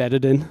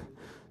embedded in.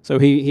 So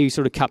he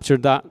sort of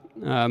captured that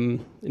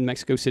in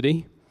Mexico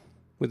City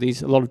with a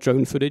lot of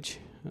drone footage,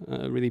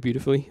 really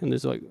beautifully. And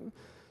there's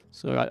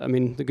I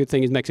mean, the good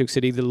thing is Mexico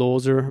City, the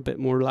laws are a bit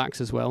more relaxed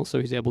as well. So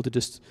he's able to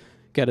just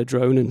get a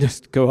drone and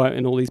just go out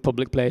in all these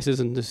public places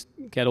and just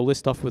get all this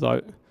stuff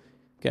without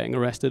getting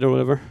arrested or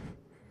whatever.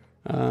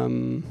 I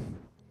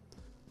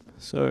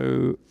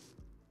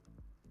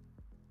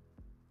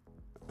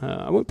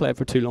won't play it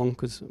for too long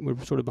because we're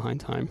sort of behind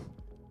time.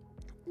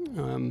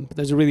 But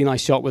there's a really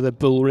nice shot with a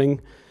bull ring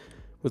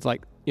with I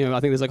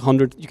think there's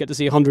 100, you get to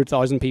see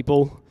 100,000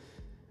 people,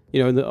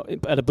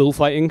 at a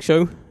bullfighting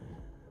show,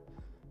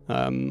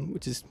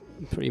 which is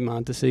pretty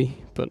mad to see,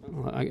 but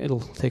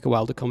it'll take a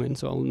while to come in,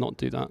 so I'll not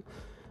do that.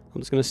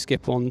 I'm just going to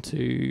skip on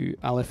to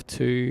Aleph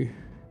 2.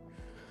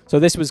 So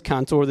this was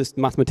Cantor, this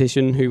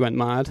mathematician who went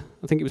mad.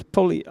 I think it's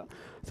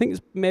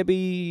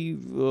maybe,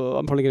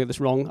 I'm probably going to get this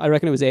wrong. I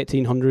reckon it was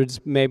 1800s,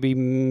 maybe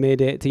mid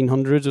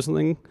 1800s or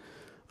something.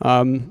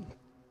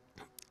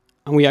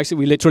 And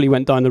we literally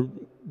went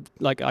down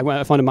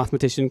I found a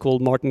mathematician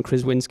called Martin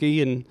Krzyzewski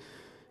in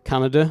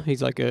Canada.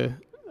 He's he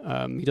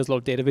does a lot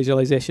of data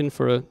visualization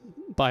for a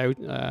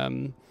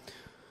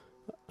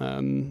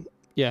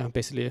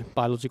basically a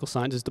biological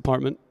sciences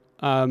department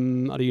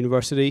at a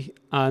university.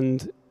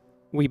 And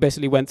we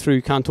basically went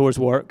through Cantor's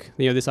work,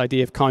 this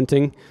idea of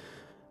counting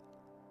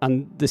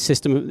and the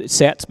system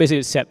sets, basically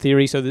it's set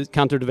theory. So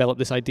Cantor developed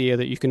this idea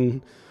that you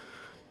can,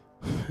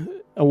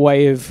 a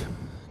way of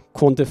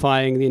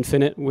quantifying the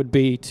infinite would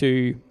be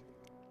to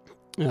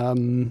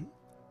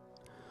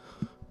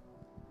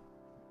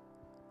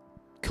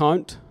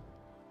count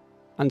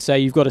and say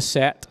you've got a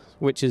set,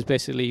 which is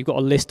basically you've got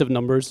a list of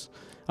numbers,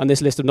 and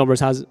this list of numbers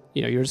has,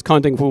 you're just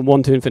counting from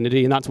 1 to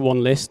infinity, and that's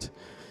one list.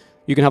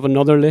 You can have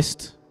another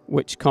list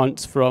which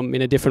counts from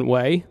in a different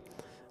way,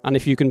 and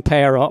if you can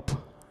pair up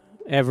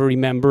every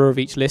member of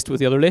each list with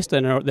the other list,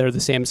 then they're the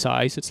same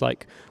size. It's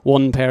like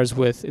one pairs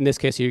with, in this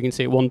case here you can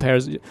say one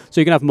pairs,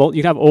 so you can have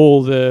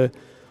all the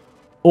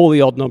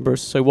odd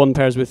numbers. So one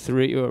pairs with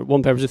 3, or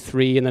one pairs with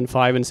 3, and then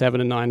 5 and 7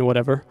 and 9 or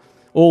whatever.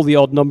 All the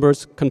odd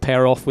numbers can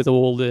pair off with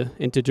all the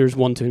integers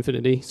 1 to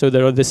infinity. So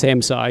they're the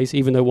same size,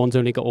 even though one's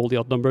only got all the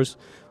odd numbers.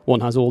 One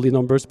has all the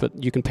numbers,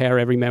 but you can pair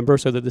every member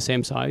so they're the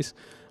same size.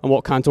 And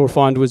what Cantor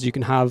found was you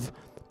can have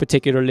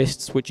particular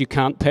lists which you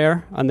can't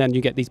pair, and then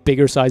you get these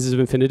bigger sizes of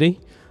infinity.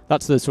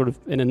 That's the sort of,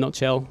 in a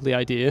nutshell, the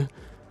idea.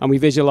 And we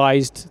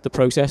visualized the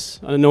process.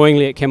 And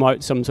annoyingly, it came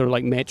out some sort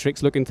of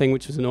matrix-looking thing,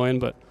 which was annoying,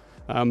 but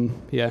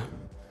yeah,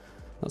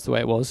 that's the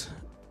way it was.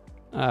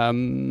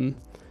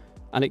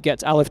 And it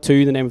gets Aleph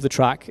 2, the name of the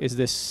track, is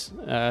this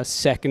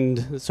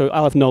second. So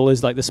Aleph null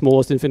is the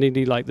smallest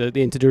infinity, the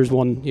integers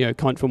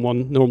count from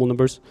 1, normal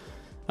numbers.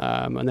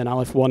 and then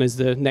Aleph 1 is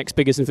the next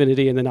biggest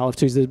infinity, and then Aleph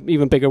 2 is the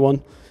even bigger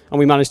one. And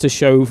we managed to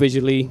show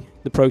visually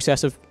the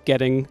process of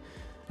getting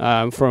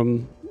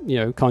from,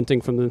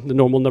 counting from the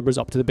normal numbers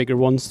up to the bigger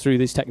ones through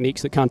these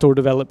techniques that Cantor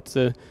developed.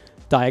 The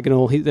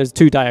diagonal, there's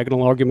 2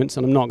 diagonal arguments,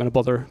 and I'm not going to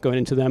bother going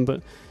into them,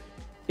 but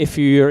if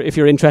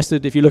you're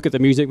interested, if you look at the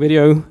music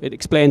video, it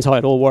explains how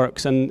it all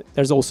works. And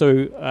there's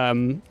also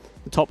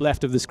the top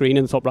left of the screen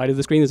and the top right of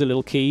the screen, there's a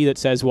little key that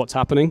says what's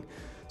happening.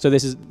 So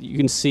you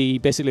can see,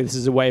 basically this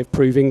is a way of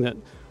proving that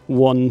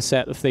one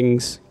set of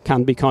things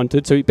can be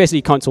counted. So it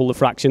basically counts all the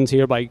fractions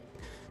here by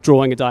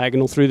drawing a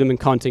diagonal through them and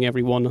counting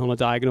every one on a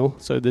diagonal.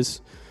 And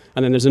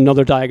then there's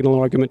another diagonal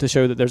argument to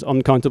show that there's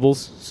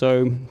uncountables.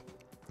 So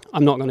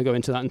I'm not going to go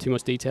into that in too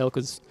much detail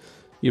because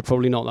you're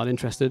probably not that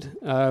interested.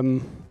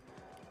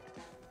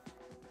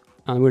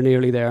 And we're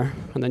nearly there,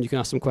 and then you can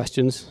ask some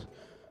questions.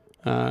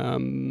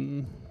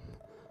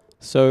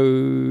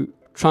 So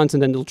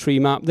transcendental tree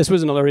map. This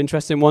was another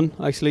interesting one,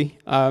 actually.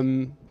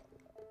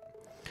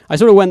 I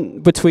sort of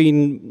went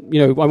between,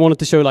 I wanted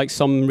to show like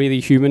some really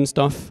human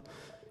stuff,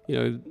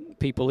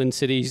 people in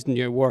cities,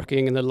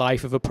 working in the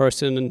life of a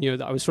person,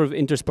 and I was sort of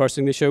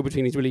interspersing the show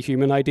between these really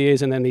human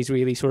ideas and then these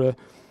really sort of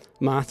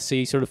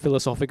mathsy, sort of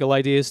philosophical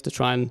ideas to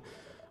try and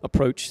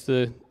approach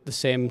the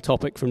same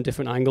topic from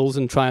different angles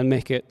and try and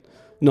make it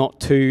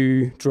not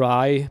too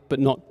dry, but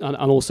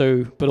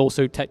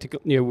also technical,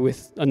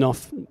 with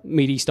enough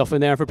meaty stuff in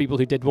there for people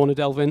who did want to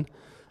delve in.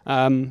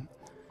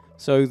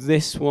 So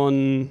this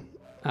one,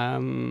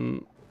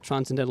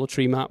 transcendental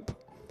tree map,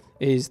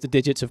 is the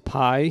digits of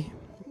pi.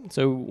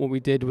 So what we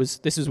did was,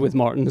 this is with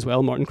Martin as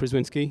well, Martin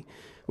Kraswinski.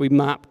 We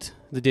mapped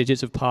the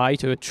digits of pi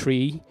to a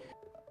tree.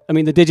 I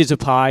mean, the digits of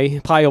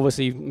pi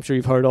obviously, I'm sure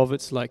you've heard of.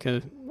 It's like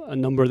a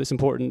number that's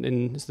important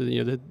in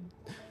the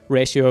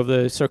ratio of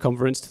the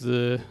circumference to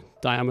the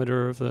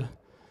diameter of the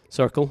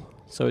circle.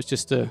 So it's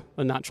just a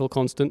natural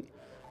constant.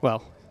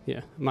 Well,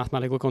 yeah,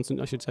 mathematical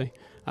constant, I should say.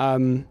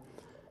 And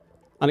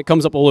it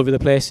comes up all over the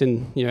place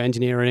in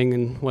engineering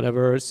and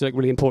whatever. It's like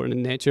really important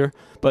in nature,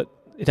 but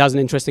it has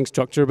an interesting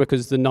structure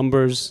because the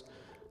numbers,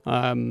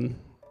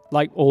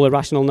 like all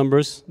irrational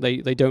numbers,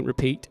 they don't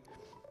repeat.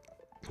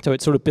 So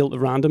it's sort of built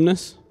of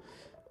randomness.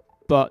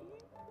 But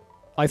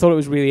I thought it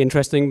was really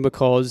interesting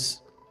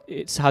because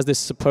it has this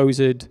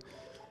supposed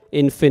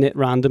infinite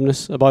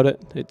randomness about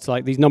it. It's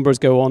like these numbers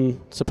go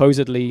on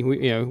supposedly.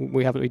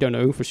 We don't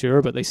know for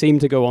sure, but they seem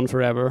to go on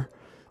forever.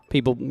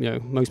 People,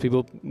 most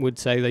people would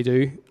say they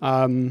do.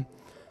 And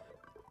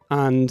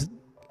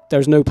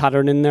there's no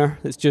pattern in there.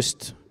 It's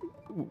just,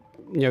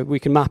 we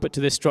can map it to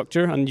this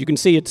structure, and you can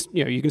see it.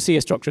 You can see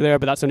a structure there,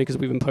 but that's only because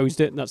we've imposed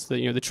it. That's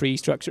the tree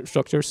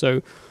structure.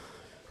 So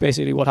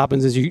basically, what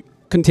happens is you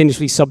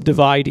continuously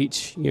subdivide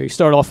each. You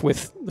start off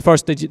with the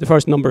first digit. The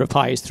first number of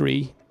pi is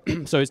 3.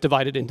 So it's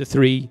divided into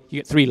 3. You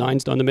get 3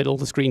 lines down the middle.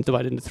 The screen's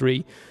divided into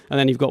 3, and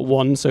then you've got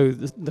 1. So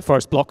the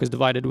first block is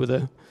divided with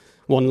a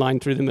 1 line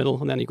through the middle,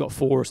 and then you've got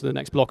 4. So the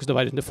next block is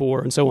divided into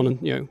 4, and so on.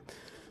 And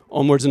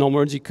onwards and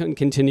onwards. You can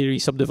continually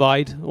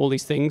subdivide all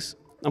these things,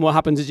 and what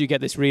happens is you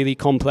get this really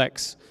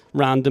complex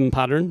random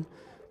pattern,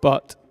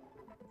 but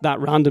that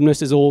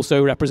randomness is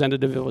also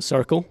representative of a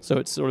circle. So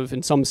it's sort of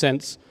in some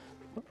sense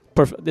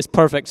this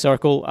perfect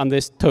circle and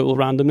this total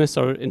randomness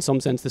are in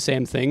some sense the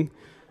same thing.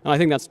 And I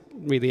think that's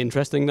really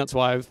interesting. That's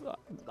why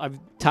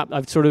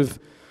I've sort of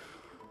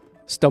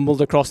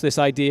stumbled across this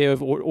idea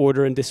of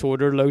order and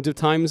disorder loads of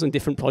times on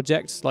different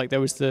projects. Like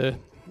there was the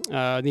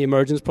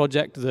Emergence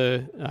project,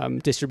 the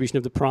distribution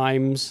of the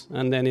primes,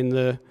 and then in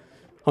the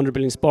 100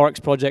 billion sparks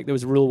project there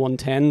was Rule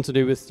 110 to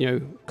do with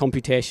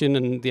computation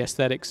and the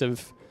aesthetics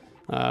of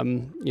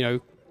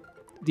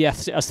the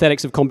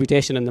aesthetics of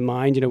computation in the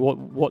mind.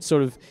 What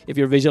sort of, if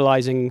you're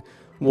visualizing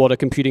what a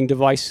computing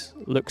device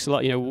looks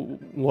like,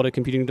 what a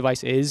computing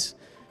device is,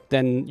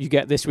 then you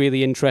get this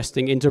really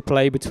interesting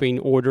interplay between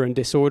order and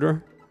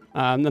disorder.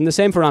 And the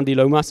same for Andy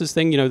Lomas's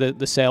thing,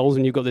 the cells,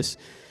 and you've got this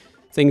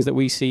things that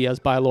we see as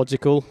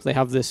biological. They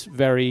have this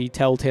very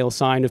telltale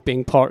sign of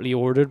being partly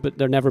ordered, but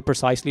they're never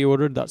precisely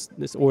ordered. That's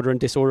this order and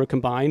disorder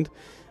combined.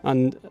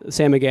 And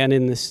same again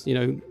in this,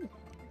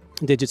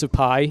 digits of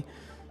pi.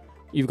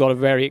 You've got a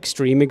very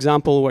extreme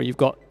example where you've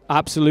got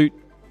absolute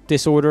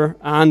disorder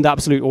and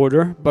absolute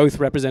order, both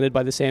represented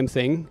by the same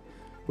thing,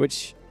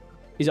 which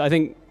is, I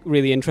think,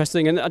 really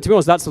interesting. And to be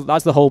honest,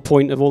 that's the whole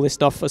point of all this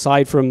stuff,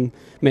 aside from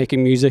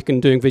making music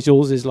and doing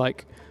visuals, is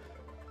like,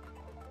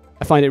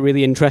 I find it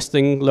really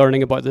interesting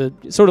learning about the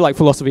sort of like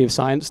philosophy of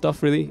science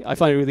stuff, really. I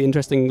find it really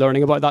interesting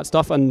learning about that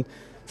stuff and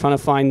trying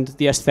to find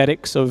the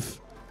aesthetics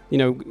of,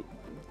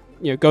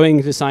 going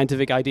into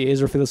scientific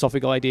ideas or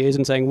philosophical ideas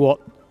and saying what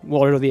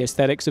are the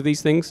aesthetics of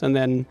these things. And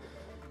then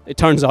it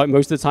turns out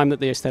most of the time that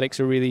the aesthetics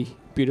are really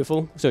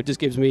beautiful. So it just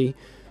gives me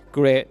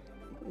great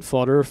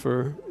fodder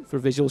for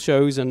visual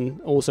shows, and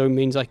also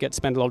means I get to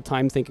spend a lot of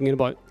time thinking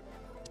about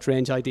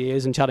strange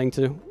ideas and chatting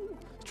to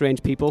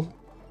strange people,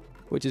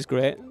 which is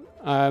great.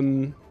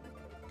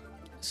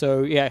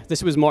 So yeah,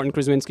 this was Martin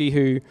Kraswinski,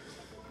 who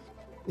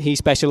he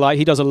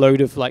does a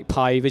load of like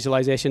Pi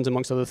visualizations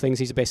amongst other things.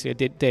 He's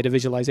basically a data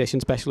visualization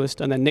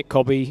specialist. And then Nick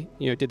Cobby,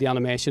 did the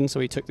animation. So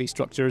he took these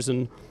structures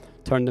and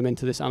turned them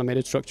into this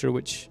animated structure,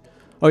 which,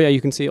 oh yeah, you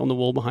can see it on the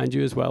wall behind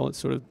you as well.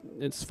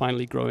 It's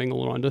finally growing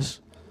all around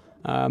us.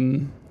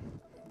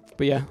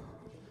 But yeah,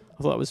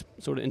 I thought that was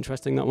sort of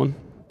interesting, that one.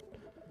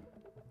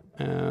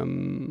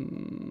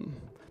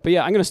 But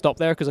yeah, I'm going to stop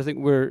there because I think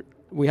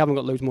we haven't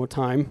got loads more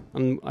time,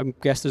 and I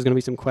guess there's going to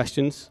be some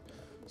questions.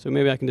 So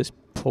maybe I can just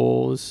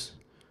pause,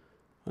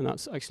 and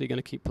that's actually going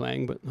to keep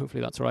playing, but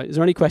hopefully that's all right. Is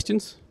there any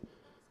questions?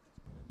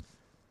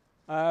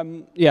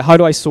 Yeah, how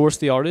do I source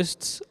the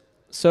artists?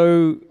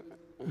 So,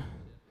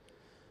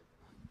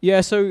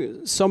 yeah,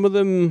 so some of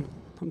them,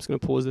 I'm just going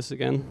to pause this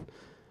again.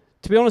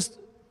 To be honest,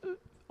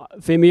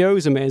 Vimeo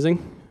is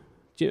amazing.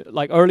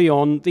 Like early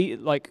on,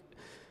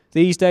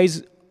 these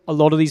days, a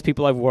lot of these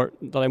people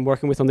that I'm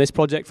working with on this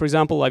project, for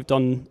example, I've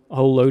done a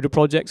whole load of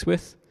projects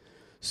with.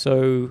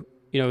 So,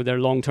 they're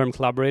long-term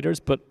collaborators,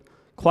 but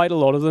quite a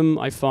lot of them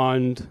I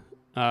found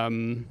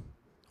on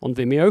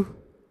Vimeo.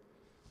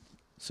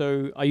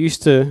 So I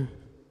used to,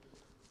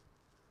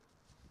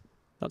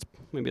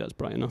 maybe that's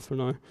bright enough for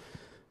now.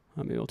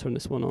 Maybe I'll turn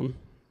this one on.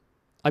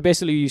 I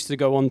basically used to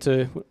go on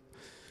to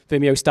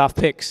Vimeo staff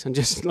picks and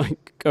just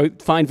like go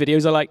find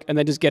videos I like and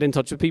then just get in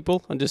touch with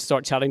people and just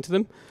start chatting to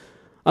them.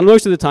 And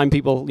most of the time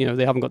people,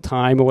 they haven't got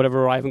time or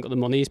whatever, or I haven't got the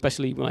money,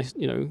 especially when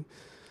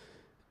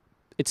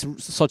it's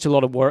such a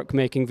lot of work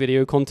making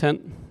video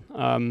content.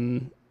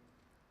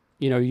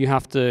 You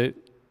have to,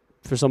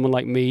 for someone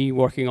like me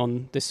working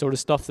on this sort of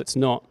stuff that's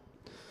not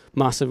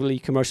massively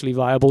commercially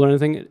viable or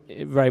anything,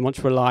 it very much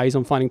relies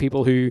on finding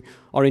people who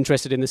are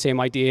interested in the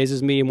same ideas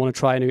as me and want to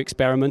try a new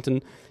experiment.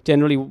 And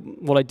generally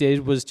what I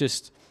did was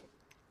just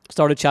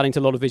started chatting to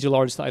a lot of visual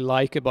artists that I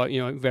like about,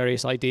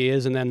 various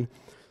ideas, and then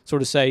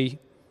sort of say,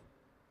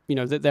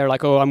 that they're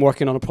like, oh, I'm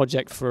working on a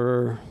project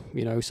for,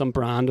 some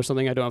brand or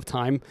something, I don't have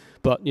time.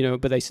 But,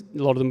 but a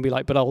lot of them be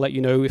like, but I'll let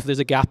you know if there's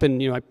a gap in,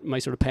 my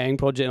sort of paying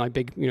project, my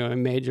big,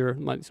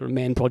 my sort of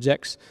main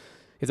projects.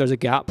 If there's a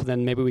gap,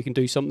 then maybe we can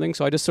do something.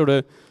 So I just sort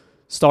of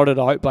started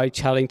out by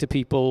chatting to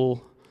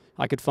people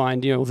I could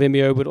find,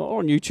 Vimeo, but or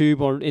on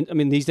YouTube, or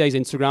these days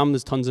Instagram.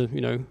 There's tons of,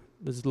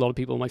 there's a lot of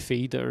people on my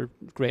feed that are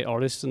great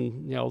artists,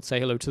 and I'll say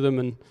hello to them,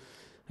 and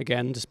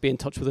again, just be in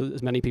touch with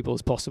as many people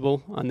as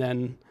possible. And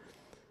then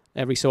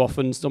every so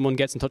often, someone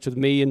gets in touch with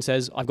me and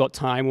says, "I've got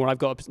time," or "I've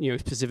got a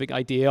specific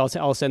idea."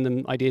 I'll send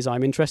them ideas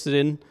I'm interested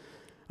in.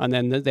 And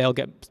then they'll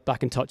get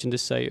back in touch and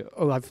just say,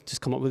 "Oh, I've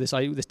just come up with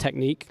this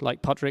technique,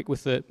 like Patrick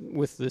with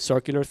the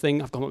circular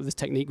thing. I've come up with this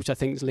technique which I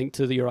think is linked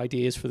to your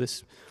ideas for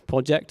this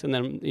project." And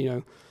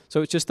then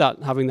so it's just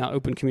that having that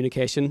open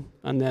communication,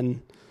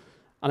 and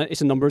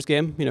it's a numbers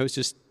game. It's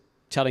just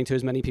chatting to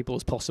as many people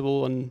as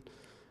possible and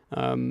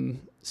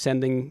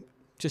sending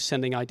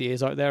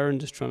ideas out there and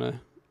just trying to,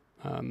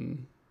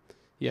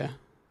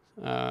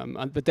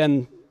 but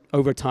then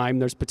over time,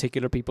 there's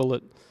particular people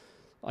that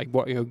I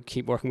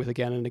keep working with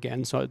again and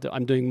again. So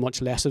I'm doing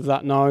much less of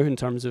that now in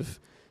terms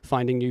of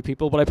finding new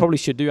people, but I probably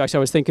should do. Actually,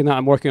 I was thinking that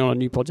I'm working on a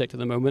new project at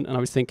the moment, and I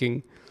was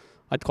thinking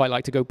I'd quite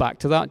like to go back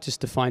to that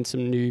just to find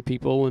some new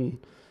people and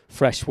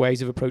fresh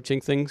ways of approaching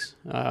things.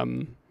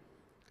 But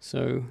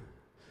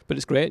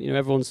it's great.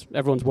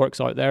 Everyone's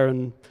work's out there,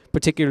 and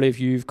particularly if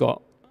you've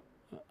got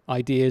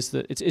ideas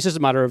that it's just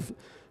a matter of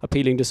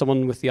appealing to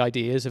someone with the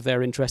ideas. If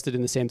they're interested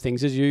in the same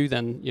things as you,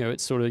 then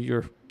it's sort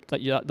of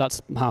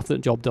that's half the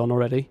job done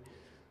already.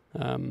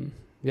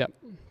 Yeah.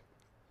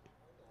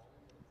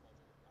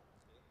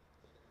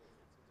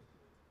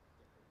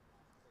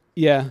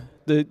 Yeah,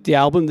 the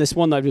album, this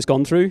one that I've just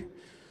gone through.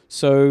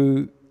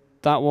 So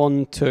that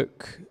one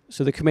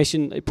the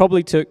commission, it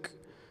probably took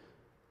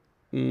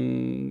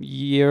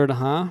year and a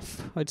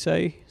half, I'd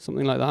say,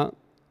 something like that.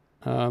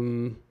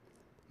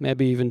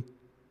 Maybe even,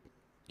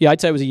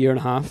 I'd say it was a year and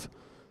a half.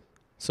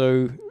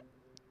 So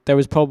there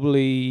was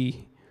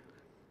probably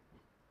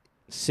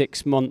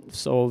 6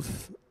 months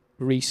of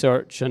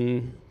research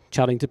and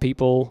chatting to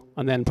people,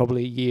 and then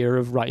probably a year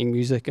of writing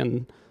music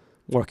and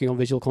working on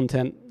visual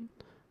content,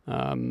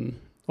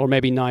 or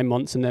maybe 9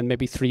 months, and then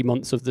maybe 3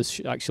 months of this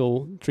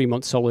actual 3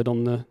 months solid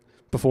on the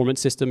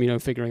performance system,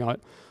 figuring out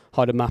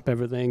how to map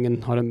everything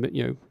and how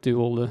to do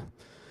all the,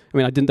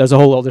 there's a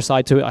whole other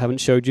side to it I haven't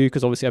showed you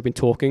because obviously I've been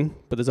talking,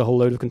 but there's a whole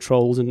load of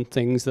controls and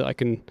things that I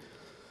can,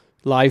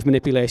 live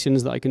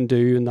manipulations that I can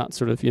do, and that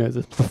sort of,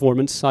 the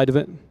performance side of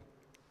it.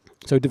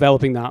 So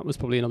developing that was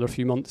probably another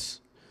few months.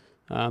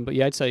 But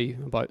yeah, I'd say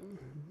about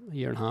a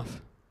year and a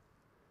half.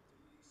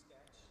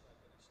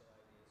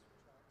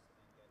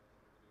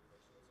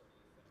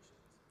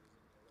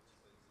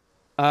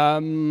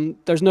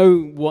 There's no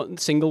one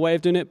single way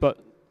of doing it,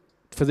 but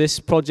for this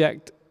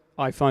project,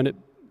 I found it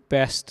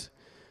best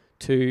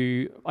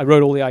I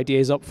wrote all the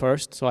ideas up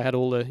first, so I had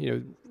all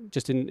the,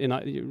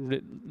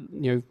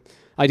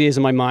 ideas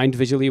in my mind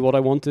visually what I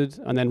wanted,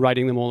 and then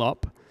writing them all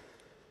up,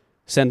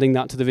 sending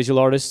that to the visual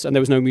artists, and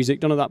there was no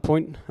music done at that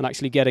point, and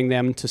actually getting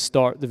them to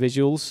start the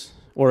visuals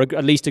or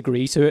at least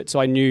agree to it. So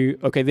I knew,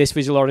 okay, this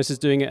visual artist is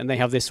doing it and they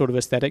have this sort of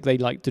aesthetic. They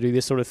like to do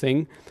this sort of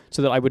thing,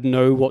 so that I would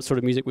know what sort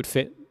of music would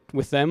fit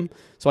with them.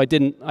 So I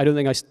don't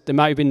think there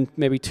might have been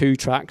maybe 2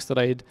 tracks that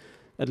I had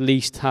at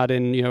least had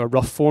in, you know, a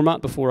rough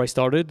format before I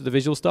started the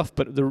visual stuff.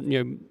 But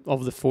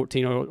of the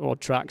 14 odd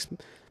tracks,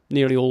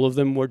 nearly all of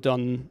them were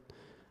done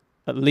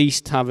at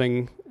least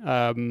having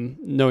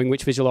knowing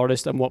which visual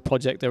artist and what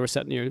project they were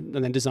setting,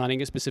 and then designing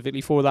it specifically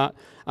for that.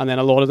 And then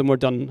a lot of them were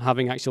done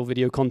having actual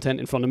video content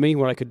in front of me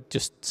where I could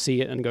just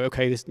see it and go,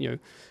 okay, this,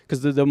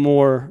 because the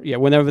more,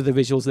 whenever the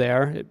visual's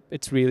there,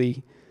 it's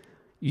really,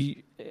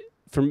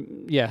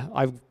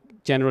 I've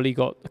generally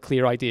got a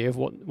clear idea of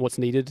what's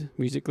needed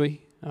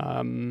musically.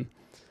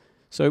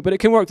 But it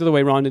can work the other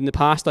way around. In the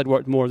past, I'd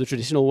worked more the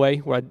traditional way,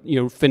 where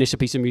I'd finish a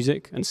piece of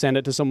music and send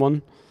it to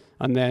someone,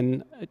 and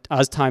then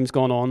as time's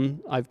gone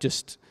on, I've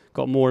just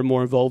got more and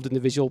more involved in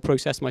the visual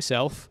process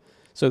myself,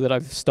 so that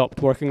I've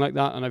stopped working like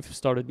that, and I've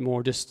started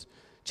more just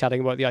chatting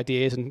about the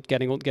ideas and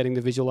getting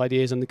the visual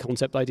ideas and the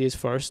concept ideas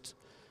first,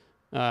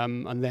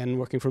 and then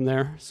working from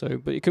there. So,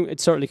 but it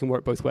certainly can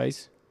work both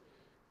ways.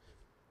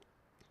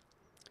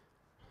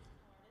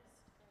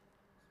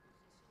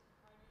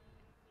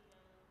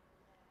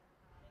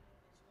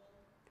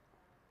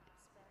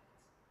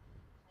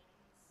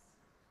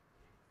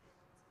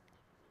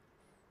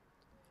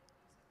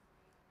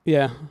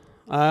 Yeah.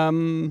 I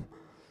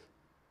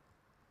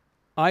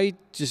like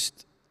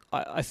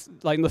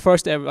the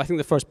first ever, I think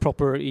the first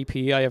proper EP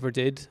I ever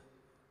did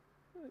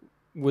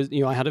was,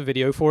 I had a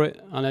video for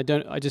it, and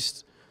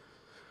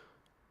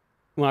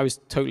when I was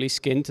totally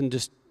skint and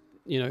just,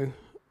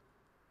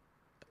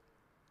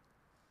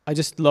 I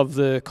just love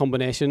the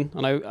combination,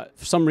 and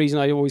for some reason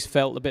I always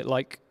felt a bit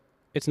like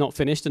it's not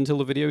finished until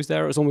the video's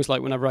there. It's almost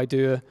like whenever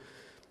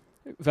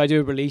if I do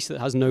a release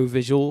that has no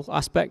visual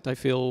aspect, I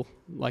feel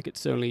like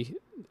it's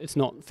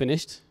not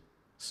finished.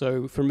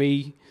 So for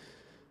me,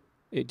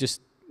 it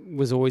just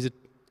was always an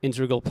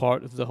integral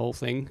part of the whole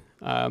thing.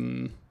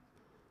 And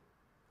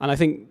I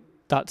think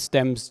that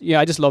stems,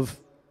 I just love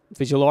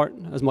visual art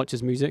as much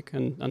as music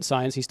and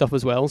sciencey stuff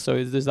as well.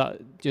 So there's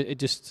that, it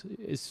just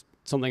is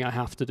something I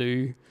have to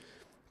do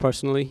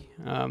personally.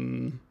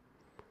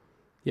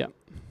 Yeah.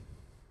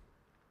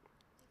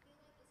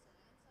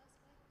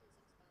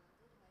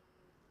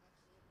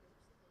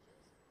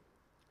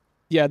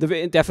 Yeah,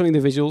 definitely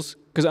the visuals,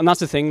 and that's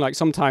the thing. Like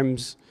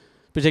sometimes,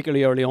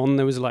 particularly early on,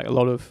 there was like a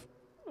lot of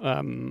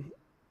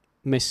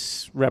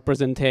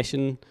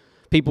misrepresentation.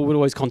 People would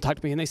always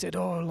contact me and they said,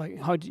 "Oh, like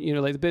how do you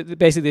like?"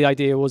 Basically, the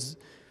idea was,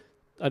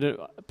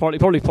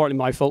 probably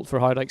my fault for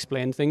how I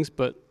explained things,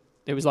 but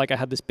it was like I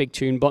had this big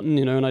tune button,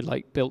 and I'd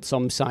like built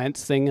some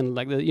science thing, and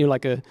like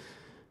I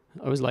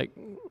was like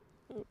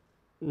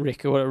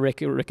Rick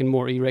and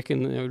Morty,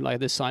 and like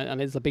this science,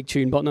 and it's a big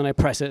tune button, and I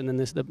press it, and then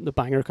the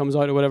banger comes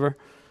out or whatever.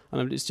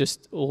 And it's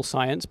just all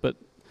science, but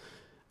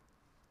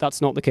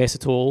that's not the case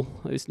at all.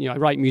 I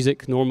write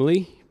music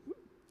normally,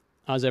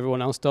 as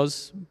everyone else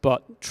does,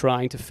 but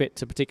trying to fit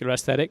to particular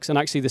aesthetics. And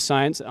actually the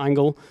science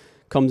angle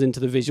comes into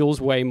the visuals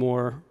way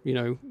more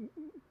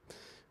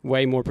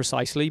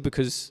precisely,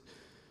 because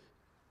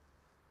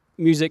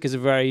music is a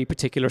very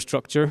particular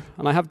structure.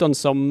 And I have done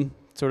some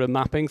sort of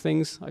mapping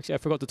things. Actually, I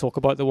forgot to talk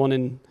about the one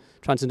in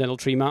Transcendental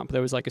Tree Map.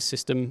 There was like a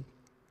system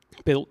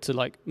built to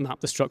like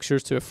map the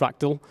structures to a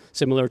fractal,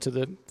 similar to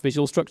the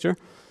visual structure.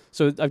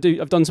 So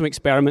I've done some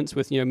experiments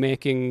with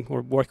making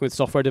or working with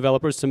software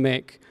developers to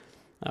make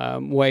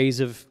ways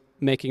of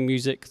making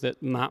music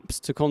that maps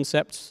to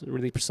concepts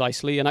really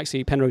precisely. And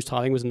actually, Penrose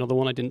tiling was another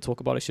one I didn't talk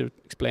about. I should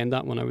have explained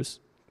that when I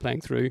was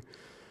playing through.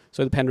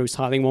 So the Penrose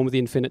tiling one with the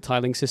infinite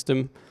tiling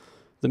system,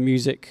 the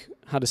music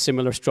had a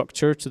similar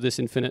structure to this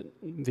infinite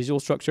visual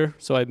structure.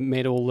 So I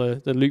made all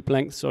the loop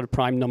lengths sort of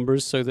prime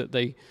numbers so that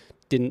they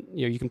didn't,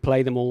 you can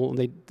play them all.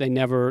 They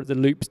never, the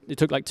loops, it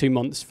took like 2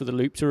 months for the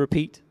loop to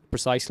repeat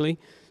precisely.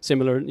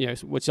 Similar,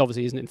 which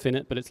obviously isn't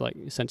infinite, but it's like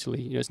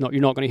essentially, you're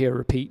not going to hear a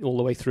repeat all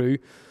the way through.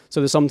 So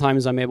there's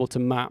sometimes I'm able to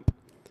map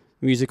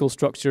musical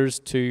structures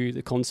to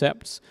the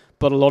concepts,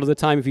 but a lot of the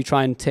time if you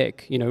try and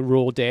take,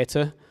 raw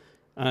data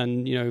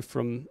and,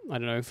 from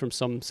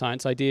some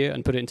science idea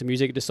and put it into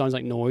music, it just sounds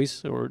like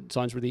noise, or it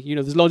sounds really,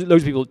 there's loads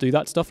of people that do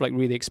that stuff, like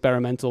really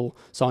experimental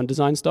sound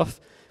design stuff,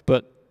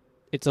 but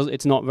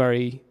it's not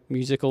very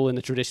musical in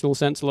the traditional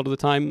sense a lot of the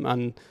time,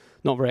 and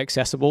not very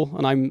accessible.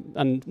 And I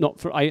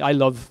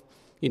love,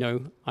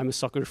 I'm a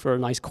sucker for a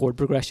nice chord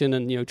progression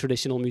and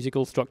traditional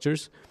musical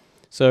structures.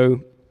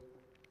 So,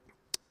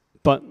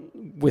 but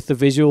with the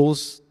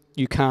visuals,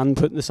 you can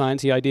put the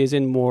sciencey ideas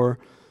in more,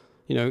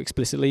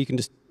 explicitly. You can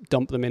just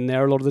dump them in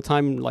there a lot of the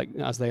time, like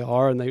as they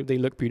are, and they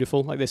look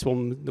beautiful. Like this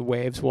one, the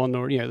waves one,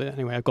 or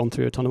anyway, I've gone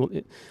through a ton of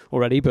it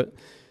already, but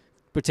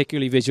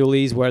particularly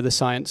visually is where the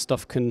science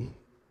stuff can.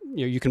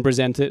 You can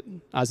present it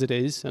as it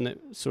is, and it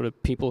sort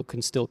of people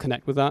can still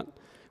connect with that.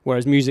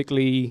 Whereas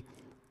musically,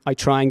 I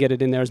try and get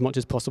it in there as much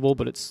as possible,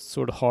 but it's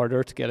sort of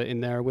harder to get it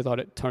in there without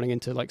it turning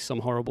into like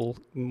some horrible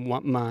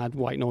mad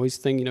white noise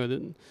thing,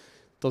 that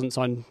doesn't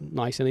sound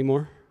nice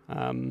anymore.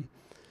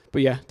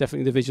 But yeah,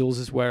 definitely the visuals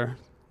is where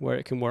where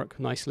it can work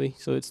nicely.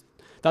 So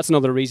that's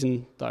another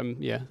reason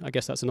that I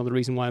guess that's another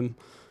reason why I'm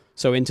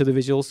so into the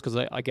visuals, because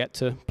I get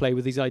to play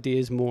with these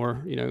ideas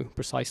more,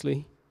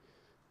 precisely.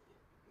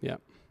 Yeah.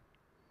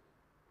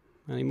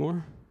 Any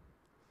more?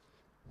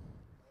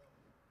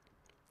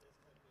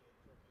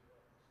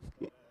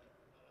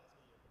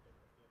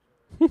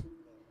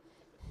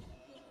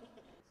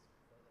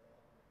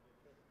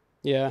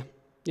 Yeah.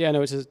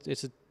 No,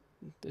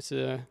 it's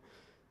a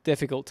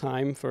difficult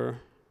time for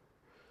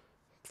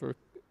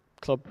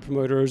club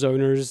promoters,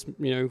 owners,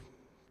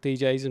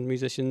 DJs and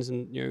musicians,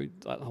 and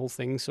that whole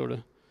thing sort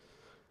of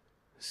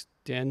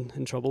getting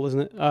in trouble,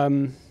 isn't it?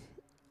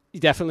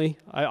 Definitely,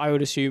 I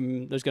would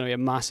assume there's going to be a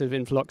massive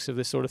influx of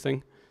this sort of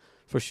thing,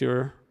 for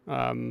sure.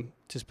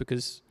 Just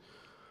because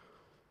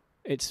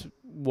it's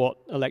what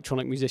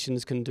electronic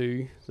musicians can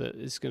do that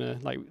is going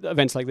to, like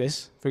events like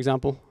this, for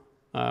example,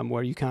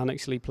 where you can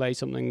actually play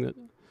something that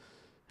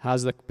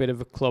has a bit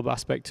of a club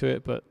aspect to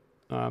it, but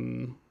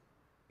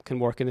can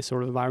work in this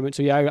sort of environment.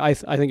 So yeah, I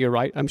think you're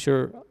right. I'm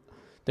sure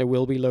there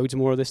will be loads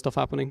more of this stuff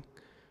happening,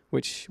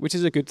 which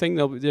is a good thing.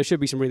 There should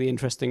be some really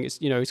interesting. It's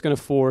it's going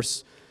to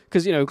force,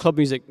 because club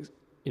music,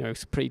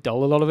 it's pretty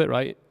dull, a lot of it,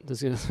 right?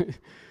 There's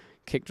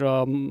kick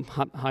drum,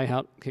 hi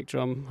hat, kick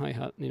drum, hi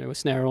hat. A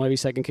snare on every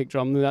second kick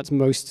drum. That's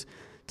most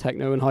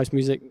techno and house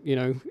music.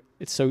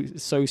 It's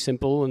so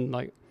simple and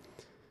like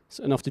it's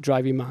enough to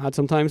drive you mad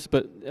sometimes.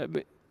 But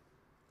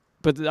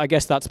I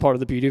guess that's part of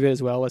the beauty of it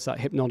as well. It's that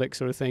hypnotic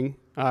sort of thing.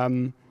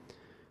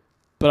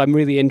 But I'm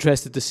really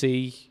interested to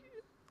see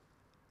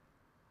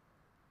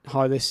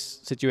how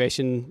this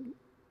situation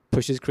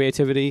pushes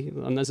creativity,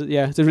 and it'd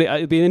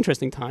be an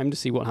interesting time to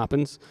see what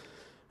happens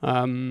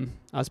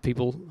as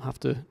people have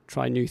to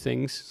try new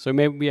things. So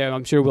maybe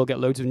I'm sure we'll get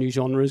loads of new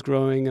genres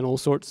growing and all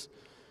sorts.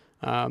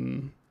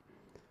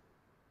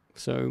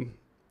 So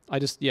I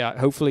just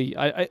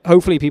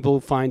hopefully people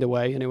find a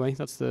way. Anyway,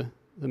 that's the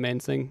main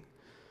thing,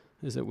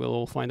 is that we'll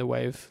all find a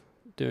way of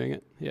doing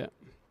it. Yeah.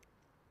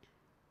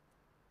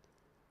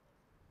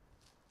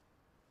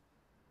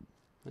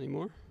 Any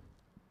more?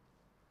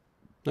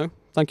 No?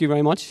 Thank you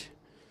very much.